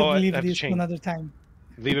you should leave this for another time.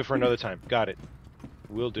 Leave it for another time. Got it.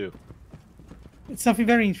 Will do. It's something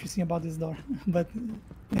very interesting about this door, but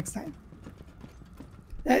next time.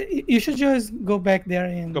 You should just go back there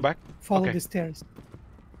and follow the stairs.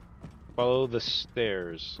 Follow the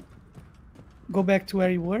stairs. Go back to where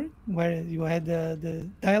you were, where you had the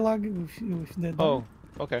dialogue with the door.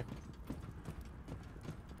 Oh, okay.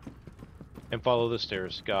 And follow the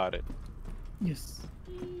stairs. Got it. Yes.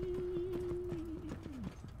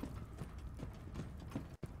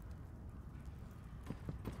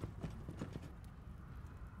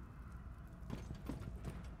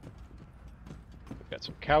 Got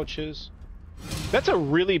some couches. That's a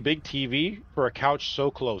really big TV for a couch so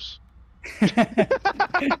close.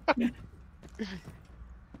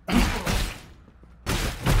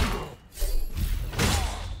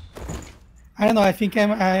 I don't know. I think I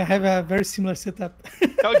have a very similar setup.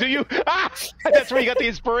 Oh, do you? Ah, that's where you got the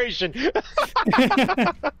inspiration.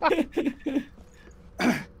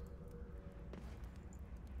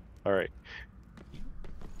 All right.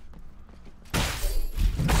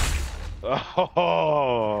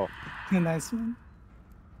 Oh, nice one.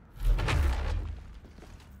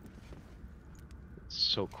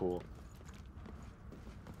 So cool.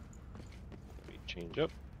 Let me change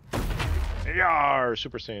up. Yar,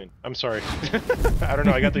 Super Saiyan. I'm sorry. I don't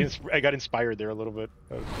know. I got inspired there a little bit.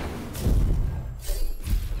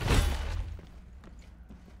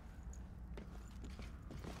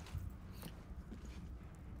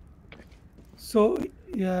 So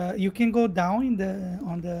you can go down in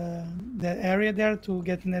the area there to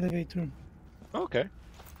get an elevator. Okay.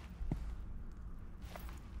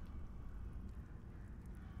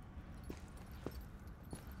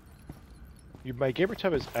 My gamer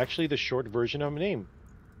tab is actually the short version of my name.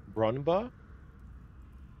 Brunba?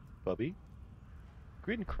 Bubby?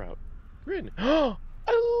 Grinkraut. Grin. Oh,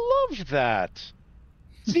 I love that!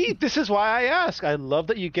 See, this is why I ask. I love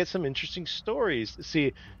that you get some interesting stories.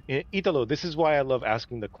 See, Italo, this is why I love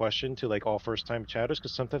asking the question to all first-time chatters,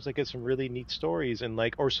 because sometimes I get some really neat stories and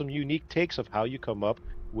or some unique takes of how you come up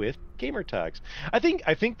with gamer tags. I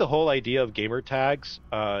think the whole idea of gamer tags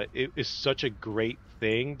is such a great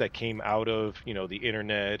thing that came out of the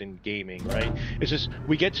internet and gaming, right? It's just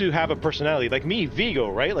we get to have a personality, like me, Vigo,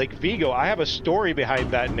 right? Like Vigo, I have a story behind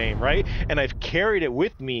that name, right? And I've carried it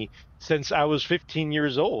with me since I was 15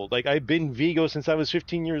 years old. I've been Vigo since I was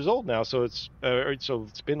 15 years old now, so it's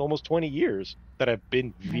been almost 20 years that I've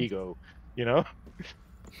been Vigo,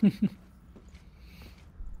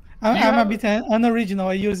 I'm a bit unoriginal.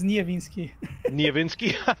 I use Nievinski.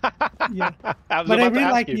 Nievinski? Yeah. But I really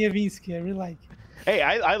like Nievinski. I really like. Hey,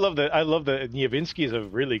 I love the Nievinski is a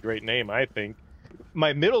really great name, I think.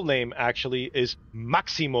 My middle name actually is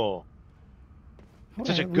Maximo. It's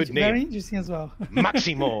such a good name. Very interesting as well.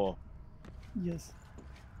 Maximo. Yes.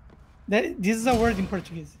 This is a word in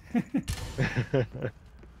Portuguese.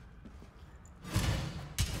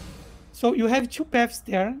 So you have two paths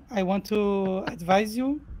there. I want to advise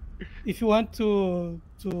you. If you want to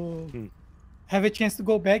have a chance to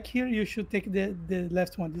go back here, you should take the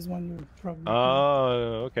left one. This one you probably.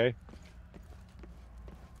 Oh, okay.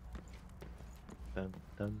 Dun,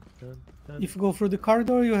 dun, dun, dun. If you go through the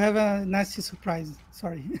corridor, you have a nasty surprise.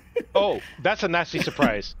 Sorry. Oh, that's a nasty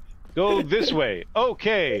surprise. Go this way.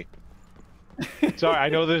 Okay. Sorry, I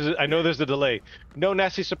know there's a delay. No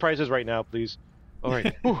nasty surprises right now, please. All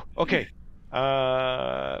right. Whew, okay.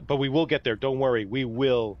 But we will get there. Don't worry. We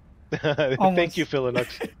will. Thank you,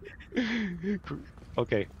 Philinux.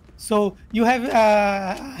 Okay. So you have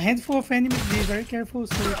a handful of enemies. Be very careful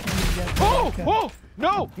so you can get. Oh! Oh!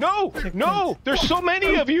 No! No! No! There's so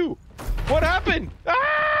many of you! What happened?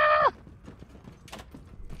 Ah!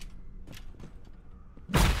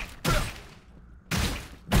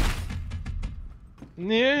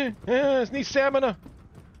 Yeah, I need stamina.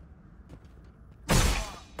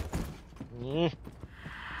 Yeah.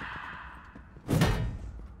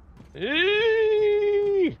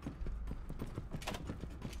 Eee!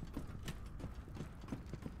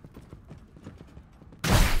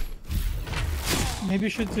 Maybe you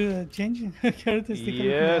should change characteristics.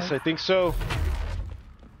 Yes, I think so.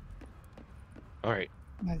 All right.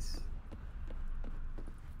 Nice.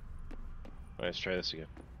 All right, let's try this again.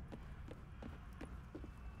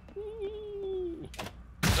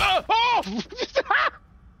 Oh! Oh!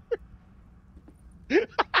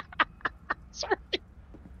 Sorry.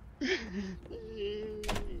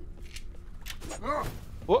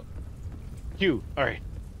 What? Q. All right.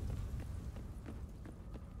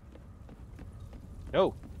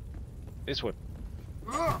 No. This one.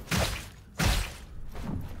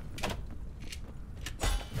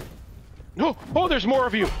 No! Oh, there's more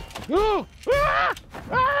of you! Oh! Ah!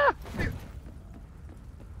 Ah!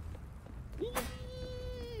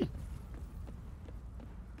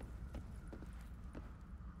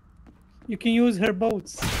 You can use her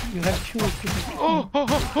boats. You have two. Oh! Oh!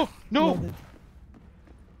 Oh! Oh! No! Loaded.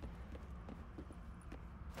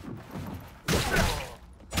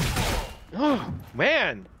 Oh,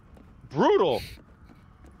 man! Brutal!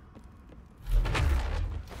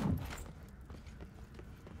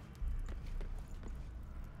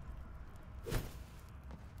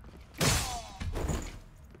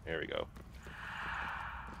 There we go.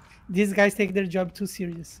 These guys take their job too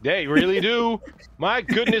serious. They really do! My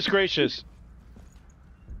goodness gracious!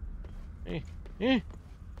 Wait.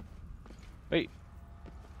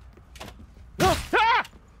 No! Ah!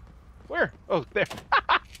 Where? Oh, there.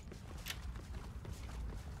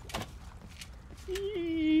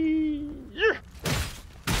 Yeah.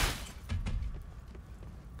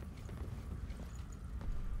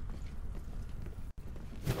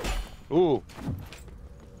 Ooh.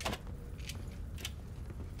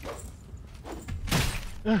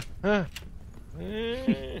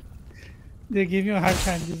 They give you a hard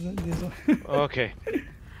time. This one. Okay.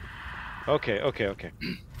 Okay.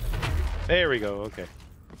 There we go. Okay.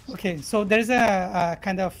 Okay, so there's a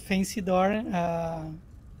kind of fancy door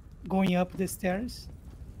going up the stairs.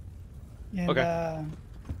 And Okay. a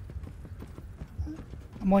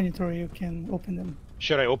monitor, you can open them.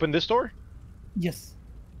 Should I open this door? Yes.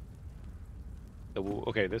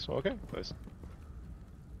 Okay, this one. Okay. Nice.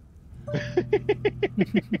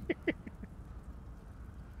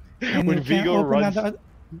 And When you can Vigo open runs, another-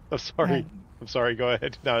 I'm sorry. Yeah. I'm sorry. Go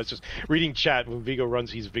ahead. No, it's just reading chat. When Vigo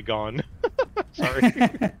runs, he's Vigon.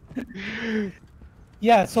 Sorry.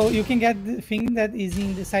 Yeah, so you can get the thing that is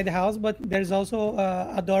inside the house, but there's also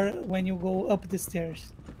a door when you go up the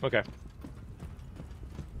stairs. Okay.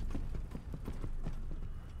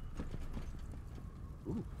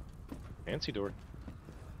 Ooh, fancy door.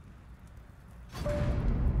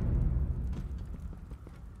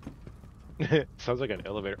 Sounds like an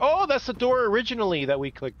elevator. Oh, that's the door originally that we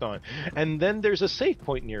clicked on. And then there's a safe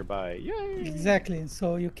point nearby. Yay! Exactly,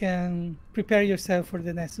 so you can prepare yourself for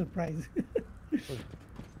the next surprise.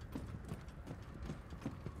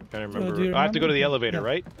 Trying to So remember. do you I have to go to the remember? elevator, Yeah.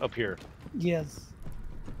 right? Up here. Yes.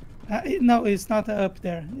 No, it's not up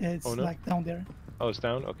there. It's Oh, no? like down there. Oh, it's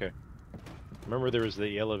down? Okay. Remember there was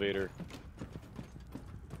the elevator.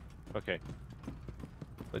 Okay.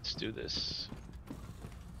 Let's do this.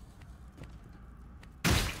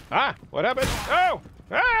 Ah! What happened? Oh!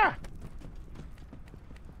 Ah!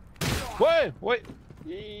 What? What?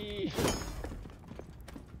 Eee.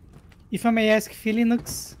 If I may ask,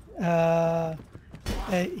 Philinux,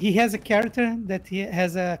 he has a character that he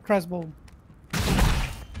has a crossbow.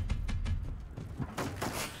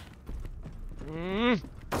 Mm.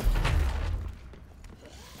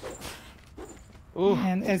 Oh,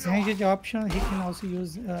 And as ranged option, he can also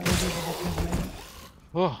use invisible transmission.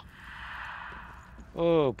 oh,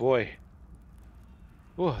 oh boy.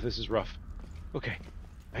 Oh, this is rough. Okay,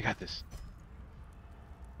 I got this.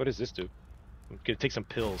 What does this do? I'm gonna take some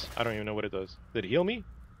pills. I don't even know what it does. Did it heal me?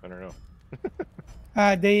 I don't know.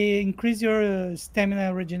 They increase your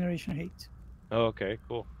stamina regeneration rate. Oh, okay,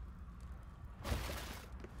 cool.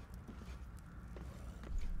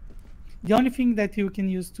 The only thing that you can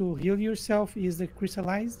use to heal yourself is the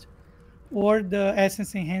crystallized or the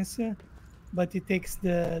essence enhancer, but it takes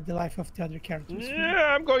the life of the other characters.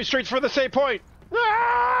 Yeah, I'm going straight for the save point.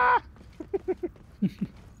 Ah!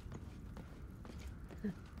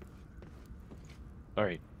 All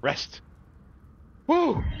right, rest.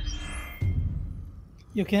 Woo!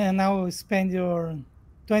 You can now spend your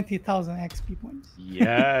 20,000 XP points.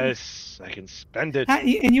 Yes, I can spend it.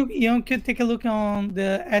 And you can take a look on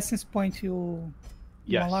the essence point you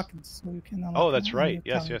Yes. unlocked, so you can unlock. Oh, that's a right.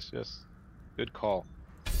 new Yes, talent. yes, yes. Good call.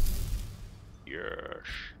 Yes.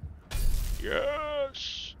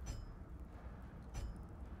 Yes.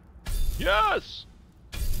 Yes.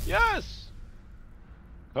 Yes.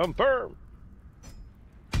 Confirm.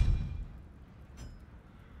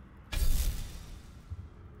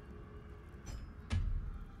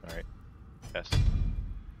 All right. Yes.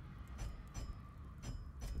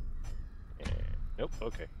 And, nope.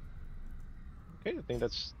 Okay. Okay, I think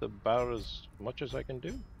that's about as much as I can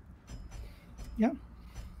do. Yeah.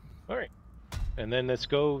 All right. And then let's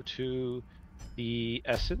go to the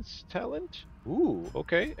essence talent. Ooh,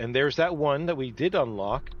 okay. And there's that one that we did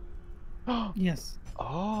unlock. Yes.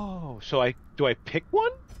 Oh, so do I pick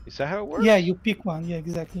one? Is that how it works? Yeah, you pick one. Yeah,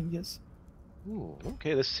 exactly. Yes. Ooh,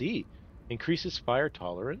 okay, let's see. Increases fire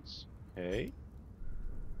tolerance. Okay.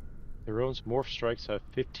 Hero's morph strikes have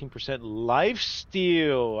 15% life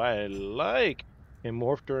steal. I like. And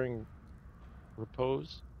morph during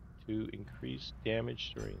repose to increase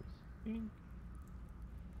damage during sync.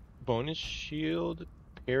 Bonus shield.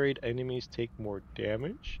 Parried enemies take more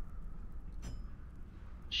damage.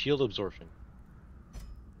 Shield absorption.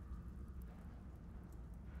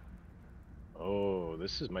 Oh,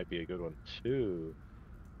 this might be a good one too.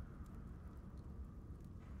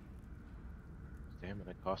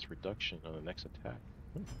 Stamina cost reduction on the next attack.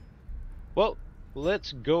 Well,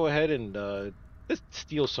 let's go ahead and let's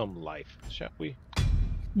steal some life, shall we?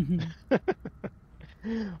 Mhm.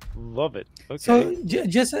 Love it. Okay. So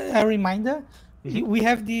just a reminder, Mhm. we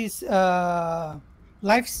have this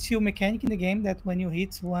life steal mechanic in the game that when you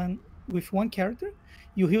hit one with one character,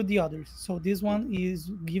 you heal the others. So this one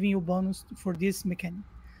is giving you bonus for this mechanic.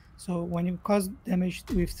 So when you cause damage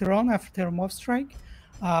with thrown after a morph strike,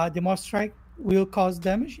 the morph strike will cause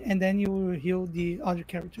damage, and then you will heal the other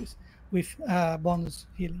characters with bonus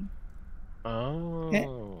healing.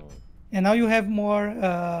 Oh. And now you have more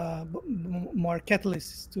more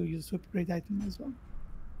catalysts to use to upgrade item as well.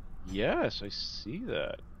 Yes, I see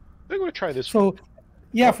that. I think I'm gonna try this one. So,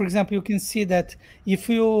 yeah, for example, you can see that if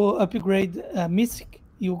you upgrade Mystic,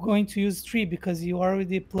 you're going to use 3 because you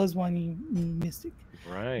already +1 in Mystic.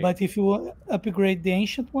 Right. But if you upgrade the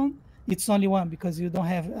Ancient one, it's only 1 because you don't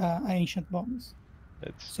have an Ancient bonus.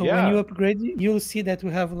 So when you upgrade, you'll see that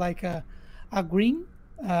we have like a green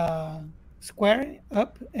square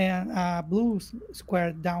up and a blue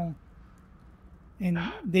square down. And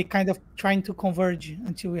they kind of trying to converge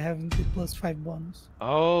until we have the +5 bonus.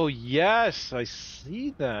 Oh, yes, I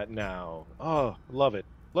see that now. Oh, love it.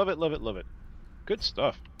 Love it, love it, love it. Good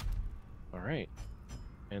stuff. All right.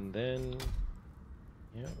 And then,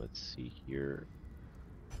 yeah, let's see here.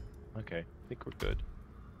 Okay, I think we're good.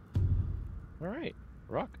 All right,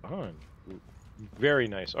 rock on. Very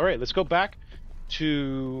nice. All right, let's go back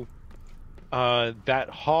to that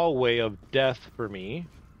hallway of death for me.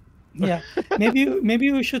 Yeah,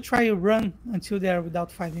 maybe we should try to run until there without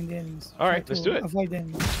fighting the enemies. All right, let's do it. Avoid the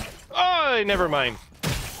enemies. Oh, never mind.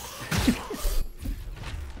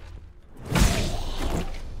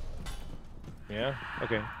 Yeah.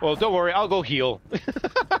 Okay. Well, don't worry. I'll go heal.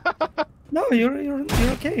 No, you're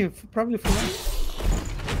okay. Probably for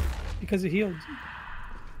life because you healed.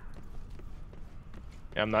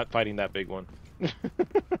 I'm not fighting that big one.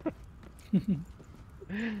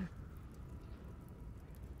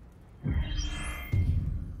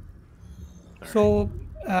 So,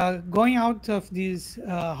 going out of this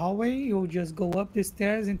hallway, you'll just go up the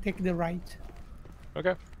stairs and take the right.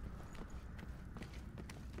 Okay.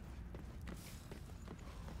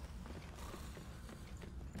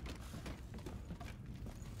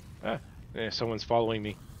 Ah, yeah, someone's following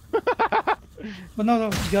me. But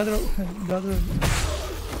no, the other.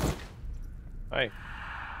 Hi.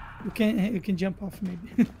 You can jump off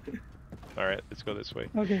maybe. All right, let's go this way.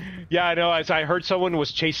 Okay. Yeah, I know. As I heard someone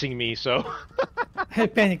was chasing me, so I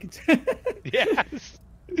panicked. yes.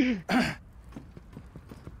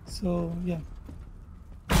 So yeah.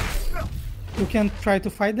 You can try to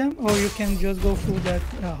fight them, or you can just go through that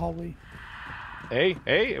hallway. Hey,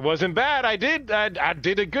 it wasn't bad. I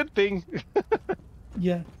did a good thing.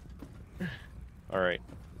 Yeah. All right,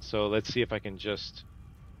 so let's see if I can just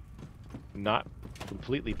not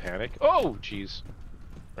completely panic. Oh, jeez.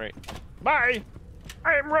 Right. Bye.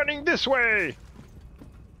 I am running this way.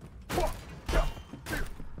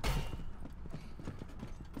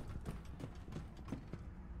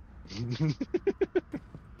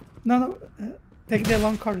 No. Take the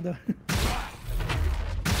long corridor.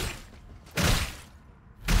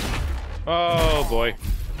 Oh boy.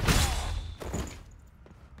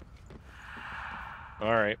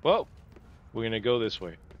 All right. Well, we're gonna go this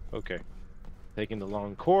way. Okay. Taking the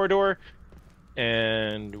long corridor,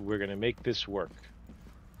 and we're gonna make this work.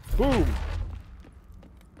 Boom.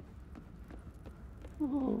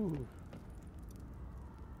 Ooh.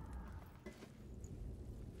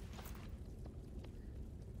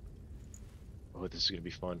 Oh, this is gonna be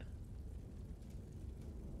fun.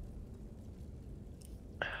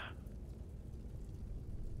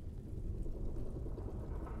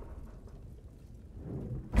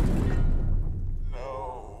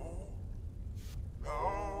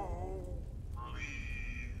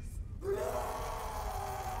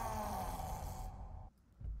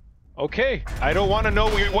 Okay, I don't want to know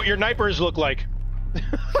what your snipers look like.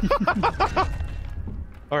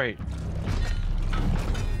 All right.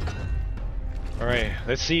 All right,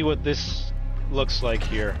 let's see what this looks like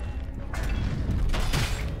here.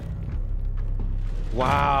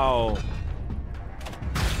 Wow.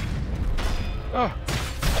 Oh.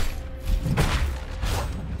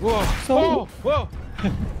 Whoa. So- Whoa.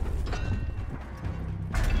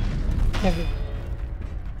 Heavy.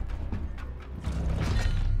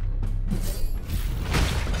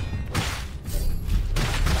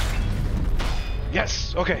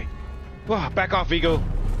 Yes. Okay. Whoa, back off, Vigo.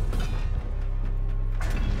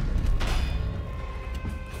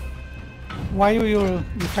 Why you're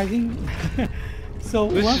fighting? So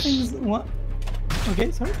This one is- thing is one.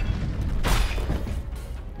 Okay, sorry.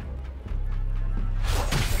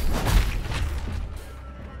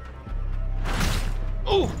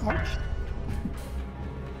 Oh. Ouch.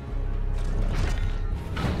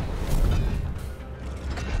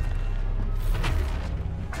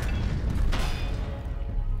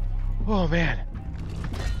 Oh man.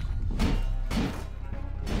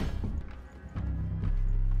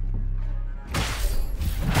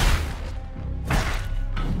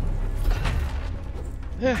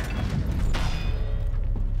 Eh.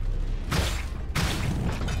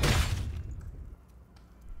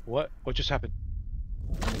 What? What just happened?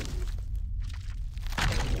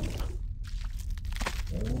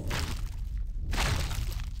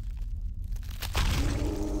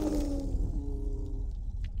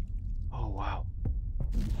 Oh wow.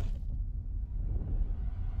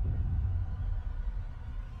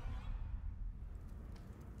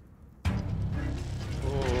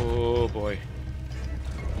 Oh boy.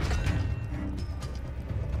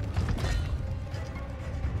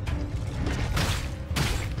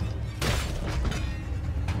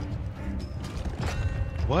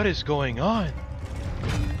 What is going on?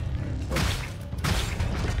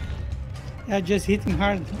 Yeah, just hit him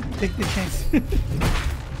hard. Take the chance.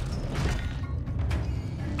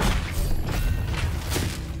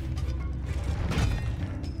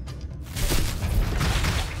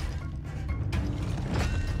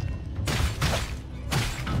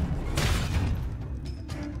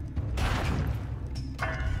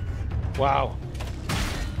 Wow.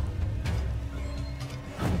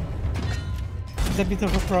 It's a bit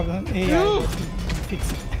of a problem. AI Ooh.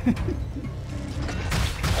 fix it.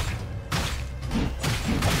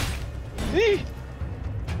 Eee.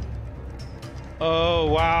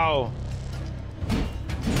 Oh wow.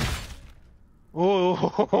 Oh.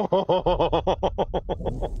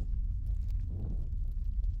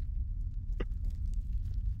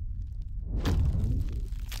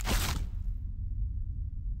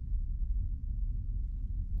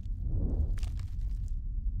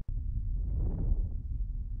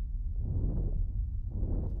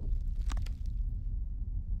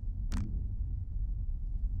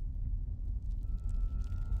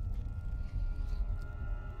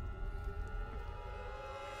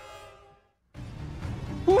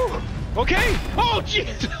 Whew. Okay. Oh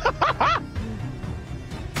jeez.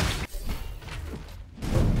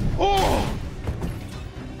 Oh.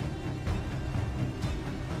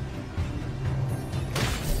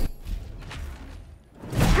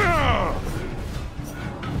 Ah.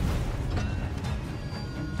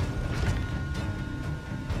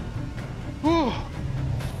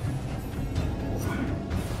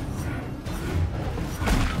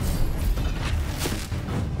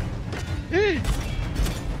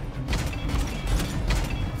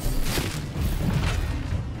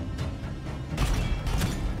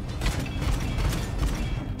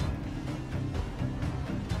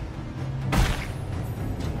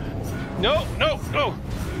 No, no, no.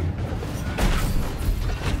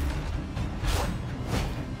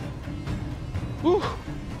 Whew.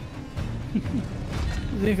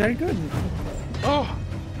 Doing very good. Oh.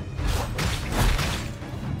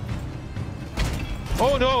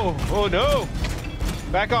 Oh no! Oh no!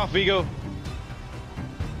 Back off, Vigo.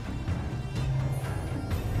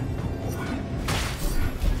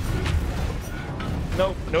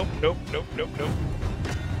 Nope, nope, nope, nope, nope, nope.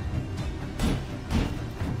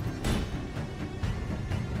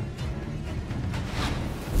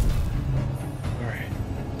 All right.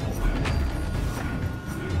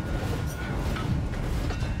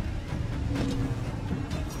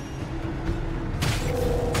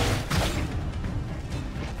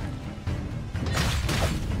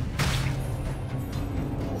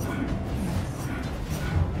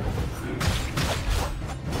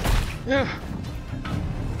 Yeah.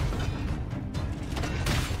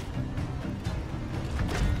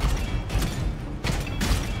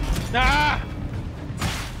 Ah!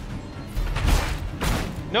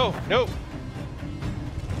 No, no.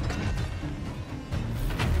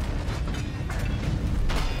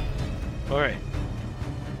 All right.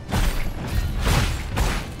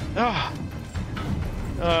 Ah.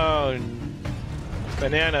 Oh,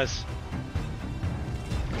 bananas.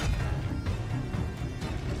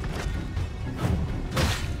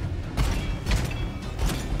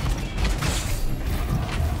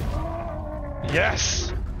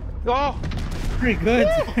 Yes. Oh. Pretty good.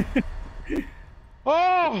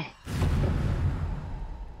 Oh.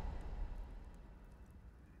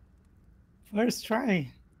 First try.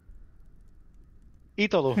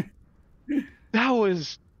 Italo. That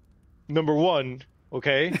was number one.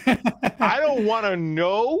 Okay. I don't want to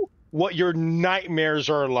know what your nightmares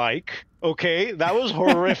are like. Okay. That was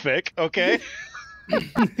horrific. Okay.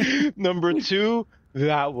 Number two,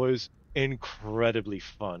 that was incredibly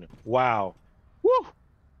fun. Wow. Woo.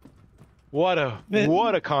 What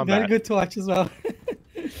a combat. Very good to watch as well.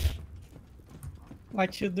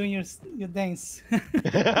 Watch you doing your dance.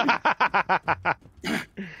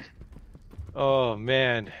 Oh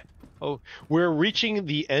man. Oh, we're reaching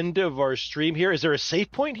the end of our stream here. Is there a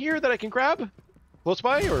save point here that I can grab close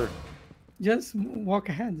by, or Just walk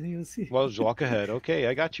ahead, you'll see. well, just walk ahead? Okay,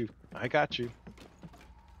 I got you. I got you.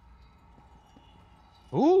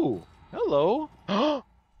 Ooh, hello.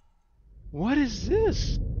 What is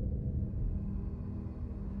this?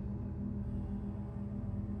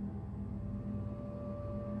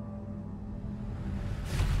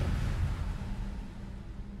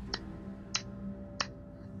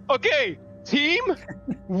 Okay, team,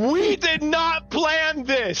 we did not plan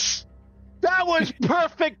this. That was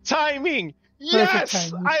perfect timing. Perfect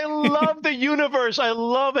Yes, timing. I love the universe. I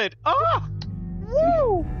love it. Ah,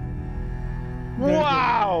 woo! Very good.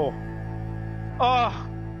 Wow.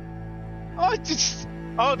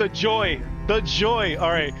 Oh, the joy, the joy. All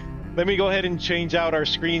right, let me go ahead and change out our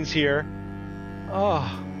screens here.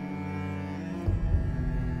 Oh,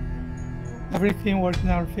 Everything worked in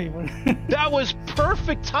our favor. that was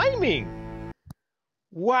perfect timing.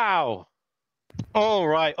 Wow. All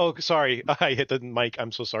right. Oh, sorry. I hit the mic.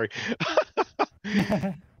 I'm so sorry.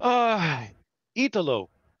 Italo,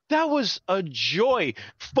 that was a joy.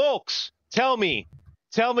 Folks, tell me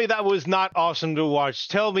that was not awesome to watch.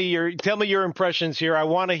 Tell me your impressions here. I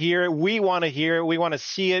want to hear it. We want to hear it. We want to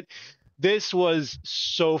see it. This was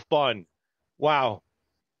so fun. Wow.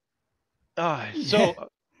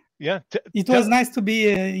 Yeah. It was nice to be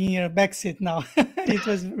in your backseat now. It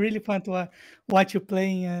was really fun to watch you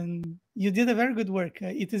playing, and you did a very good work.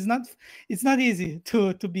 It's not easy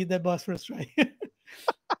to be the boss first try.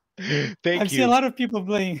 Thank I've seen a you. lot of people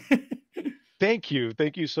playing. Thank you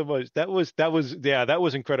so much. That was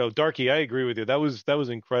incredible. Darky, I agree with you. That was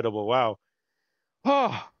incredible. Wow.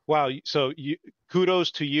 Oh, wow. So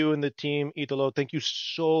kudos to you and the team, Italo. Thank you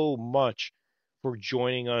so much for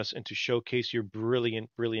joining us and to showcase your brilliant,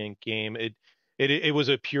 brilliant game. It was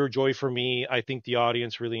a pure joy for me. I think the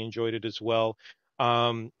audience really enjoyed it as well.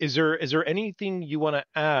 Is there anything you want to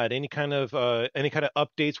add? Any kind of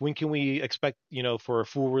updates? When can we expect, for a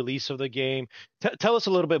full release of the game? Tell us a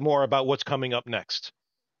little bit more about what's coming up next.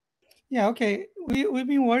 Yeah, okay. We've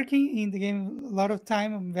been working in the game a lot of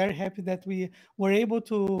time. I'm very happy that we were able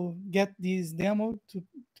to get this demo to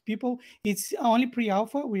people. It's only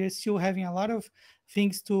pre-alpha. We are still having a lot of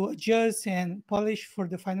things to adjust and polish for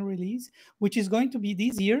the final release, which is going to be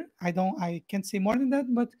this year. I can't say more than that,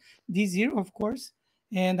 but this year, of course.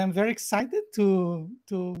 And I'm very excited to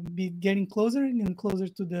be getting closer and closer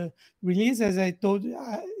to the release. As I told you,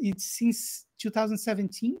 it's since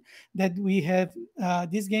 2017 that we have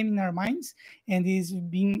this game in our minds, and is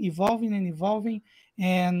being evolving and evolving.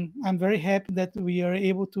 And I'm very happy that we are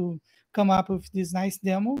able to come up with this nice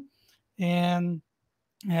demo. And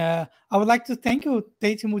I would like to thank you,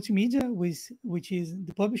 Tate Multimedia, which is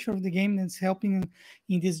the publisher of the game that's helping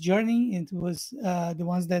in this journey. It was the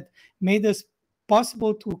ones that made us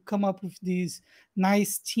possible to come up with this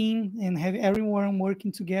nice team and have everyone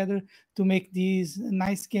working together to make this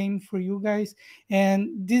nice game for you guys. And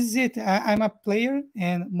this is it. I'm a player,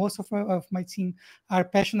 and most of my team are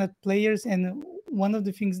passionate players. And one of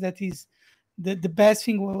the things that is the best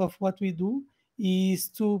thing of what we do is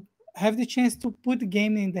to have the chance to put the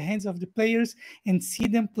game in the hands of the players and see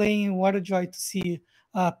them playing. What a joy to see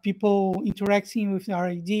people interacting with our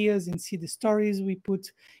ideas and see the stories we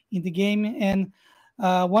put in the game. And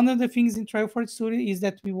one of the things in Trial for Studio is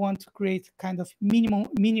that we want to create kind of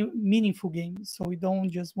meaningful games. So we don't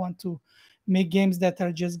just want to make games that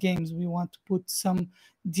are just games. We want to put some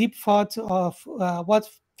deep thought of what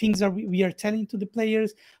things we are telling to the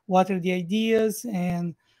players, what are the ideas,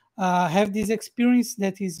 and have this experience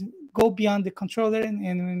that is go beyond the controller, and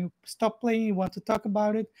when you stop playing, you want to talk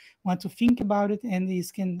about it, want to think about it, and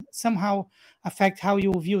this can somehow affect how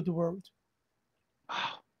you view the world.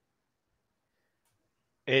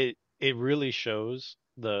 It really shows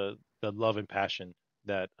the love and passion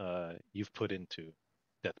that you've put into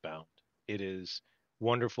Deathbound. It is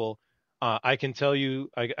wonderful. I can tell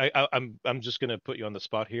you, I'm just gonna put you on the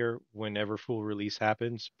spot here. Whenever full release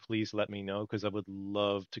happens, please let me know, because I would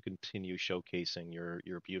love to continue showcasing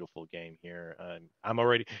your beautiful game here.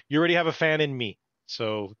 You already have a fan in me,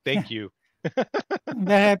 so thank you. I'm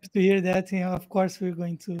very happy to hear that. Of course, we're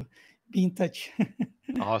going to be in touch.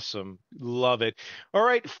 Awesome. Love it. All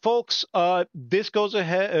right, folks, this goes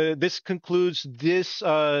ahead this concludes this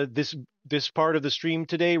part of the stream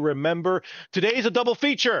today. Remember, today is a double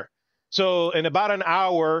feature. So in about an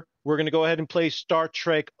hour, we're going to go ahead and play Star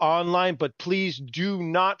Trek Online, but please do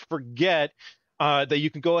not forget that you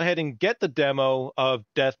can go ahead and get the demo of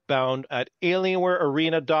Deathbound at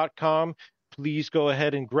alienwarearena.com. Please go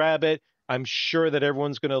ahead and grab it. I'm sure that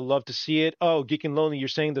everyone's going to love to see it. Oh, Geek and Lonely, you're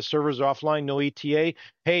saying the servers are offline, no ETA.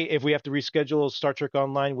 Hey, if we have to reschedule Star Trek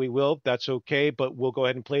Online, we will. That's okay, but we'll go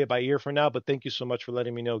ahead and play it by ear for now. But thank you so much for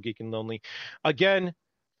letting me know, Geek and Lonely. Again,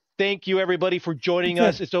 thank you, everybody, for joining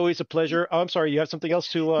us. It's always a pleasure. Oh, I'm sorry, you have something else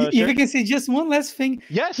to If share? I can say just one last thing.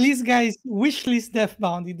 Yes. Please, guys, wishlist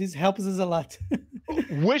Deathbound. This helps us a lot.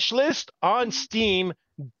 Wishlist on Steam,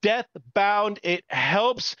 Deathbound. It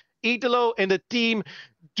helps Italo and the team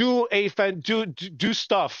do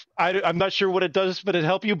stuff. I'm not sure what it does, but it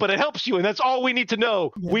helps you. But it helps you, and that's all we need to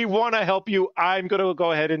know. Yeah. We want to help you. I'm going to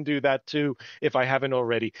go ahead and do that too, if I haven't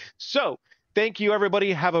already. So thank you,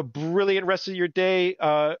 everybody. Have a brilliant rest of your day.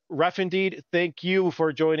 Ref, indeed, thank you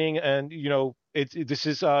for joining. And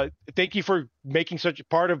thank you for making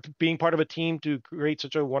being part of a team to create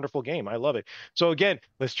such a wonderful game. I love it. So again,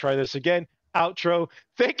 let's try this again. Outro.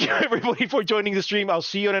 Thank you, everybody, for joining the stream. I'll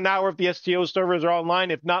see you in an hour if the STO servers are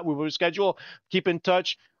online. If not, we will schedule. Keep in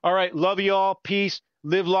touch. All right. Love you all. Peace.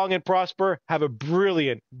 Live long and prosper. Have a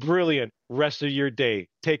brilliant, brilliant rest of your day.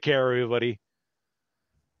 Take care, everybody.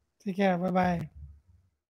 Take care. Bye-bye.